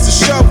gain is a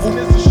shovel.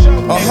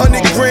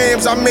 100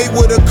 grams I made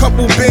with a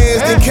couple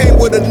bands, then came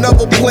with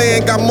another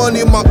plan. Got money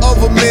in my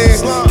other man.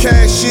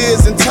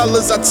 Cashiers and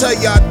tellers, I tell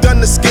ya I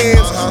done the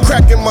scams.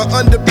 Cracking my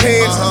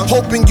underpants,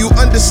 hoping you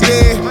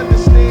understand.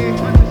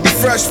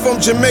 Fresh from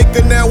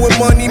Jamaica now with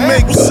money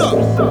makers.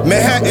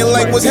 Manhattan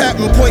like what's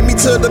happening, point me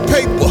to the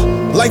paper.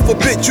 Life a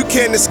bitch, you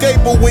can't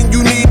escape her when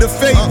you need a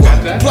favor.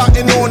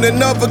 Plotting on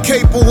another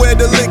caper where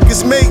the lick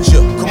is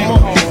major. Come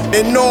on.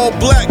 In all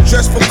black,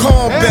 dressed for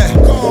combat.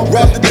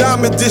 Rob the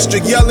Diamond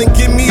District, yelling,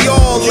 give me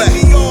all that.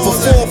 For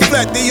 4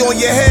 flat, they on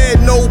your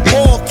head, no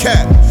ball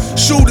cap.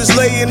 Shooters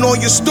laying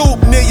on your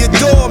stoop near your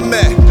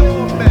doormat.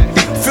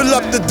 Fill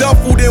up the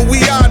duffel, then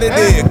we out of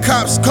there.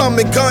 Cops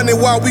coming, gunning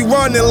while we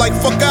running like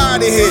fuck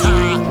out of here.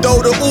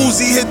 Throw the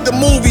Uzi, hit the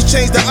movies,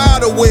 change the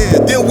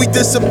outerwear. Then we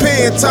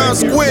disappear in Times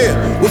Square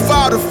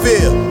without a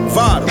fear.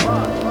 Vital.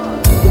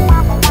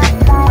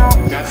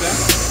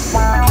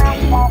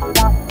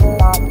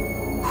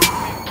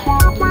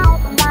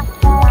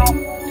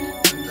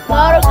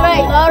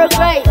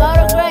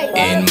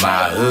 In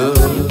my hood,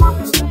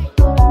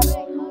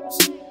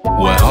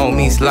 where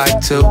homies like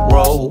to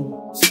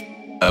roll,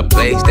 a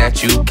place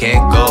that you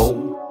can't go.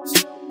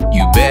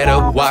 You better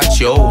watch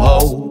your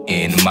hoe.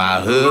 In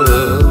my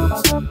hood,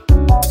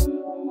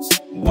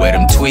 where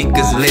them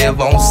tweakers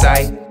live on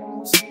sight.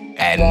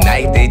 At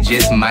night they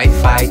just might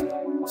fight.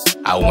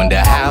 I wonder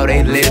how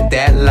they live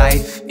that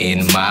life.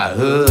 In my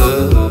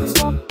hood,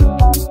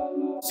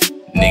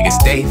 niggas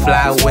stay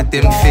fly with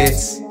them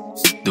fits.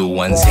 The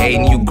ones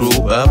hating you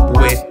grew up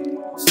with.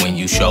 When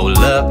you show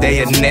love,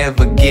 they'll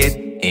never get.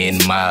 In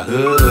my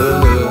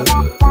hood,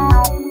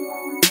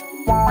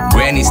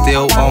 Granny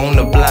still on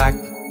the block,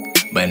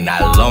 but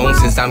not long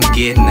since I'm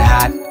getting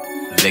hot.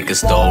 Liquor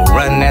store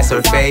run, that's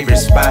her favorite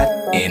spot.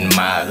 In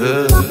my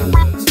hood,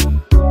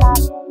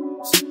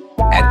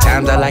 at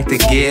times I like to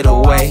get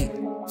away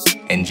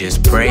and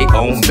just pray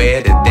on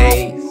better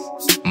days.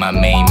 My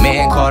main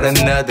man caught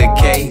another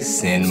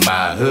case. In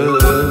my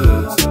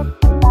hood,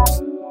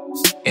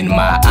 in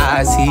my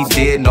eyes, he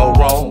did no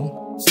wrong.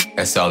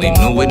 That's all he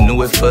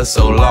knew it for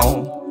so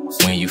long.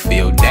 When you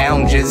feel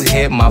down, just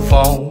hit my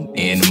phone.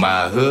 In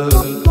my hood,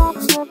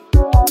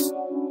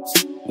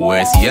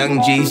 where it's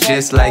young G's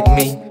just like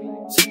me,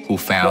 who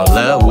found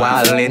love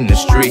while in the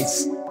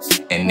streets.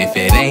 And if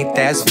it ain't,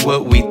 that's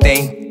what we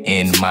think.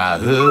 In my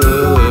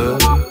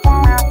hood,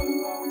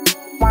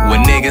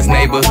 With niggas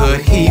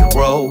neighborhood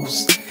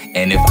heroes.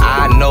 And if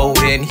I know,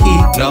 then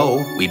he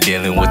know. We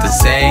dealing with the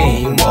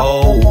same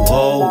old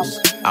hoes.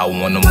 I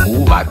wanna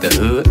move out the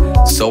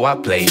hood, so I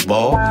played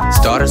ball.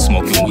 Started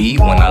smoking weed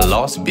when I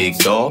lost big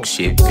dog.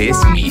 Shit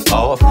pissed me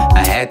off, I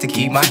had to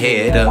keep my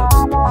head up.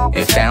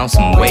 And found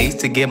some ways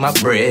to get my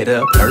bread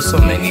up. Heard so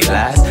many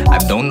lies, I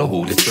don't know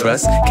who to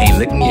trust. Can't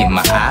look me in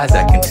my eyes,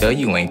 I can tell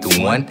you ain't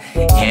the one.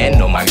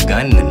 Hand on my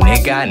gun, the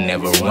nigga I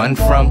never run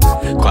from.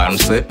 Caught him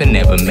slipping,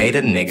 never made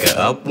a nigga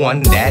up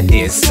one. That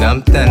is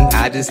something,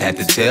 I just had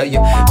to tell you.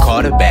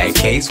 Caught a bad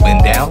case,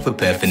 went down for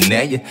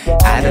paraphernalia.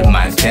 Out of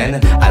Montana,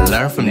 I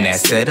learned from that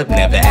setup.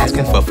 Never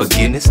asking for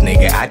forgiveness,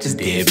 nigga, I just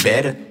did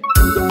better.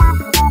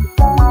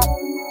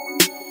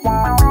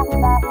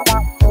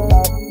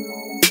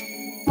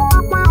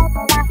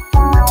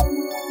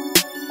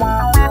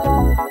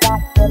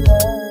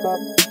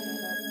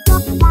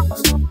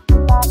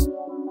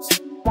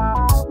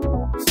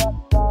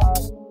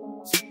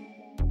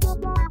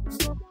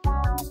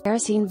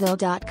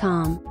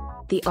 Karacineville.com.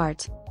 The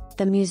art,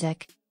 the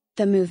music,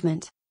 the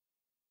movement.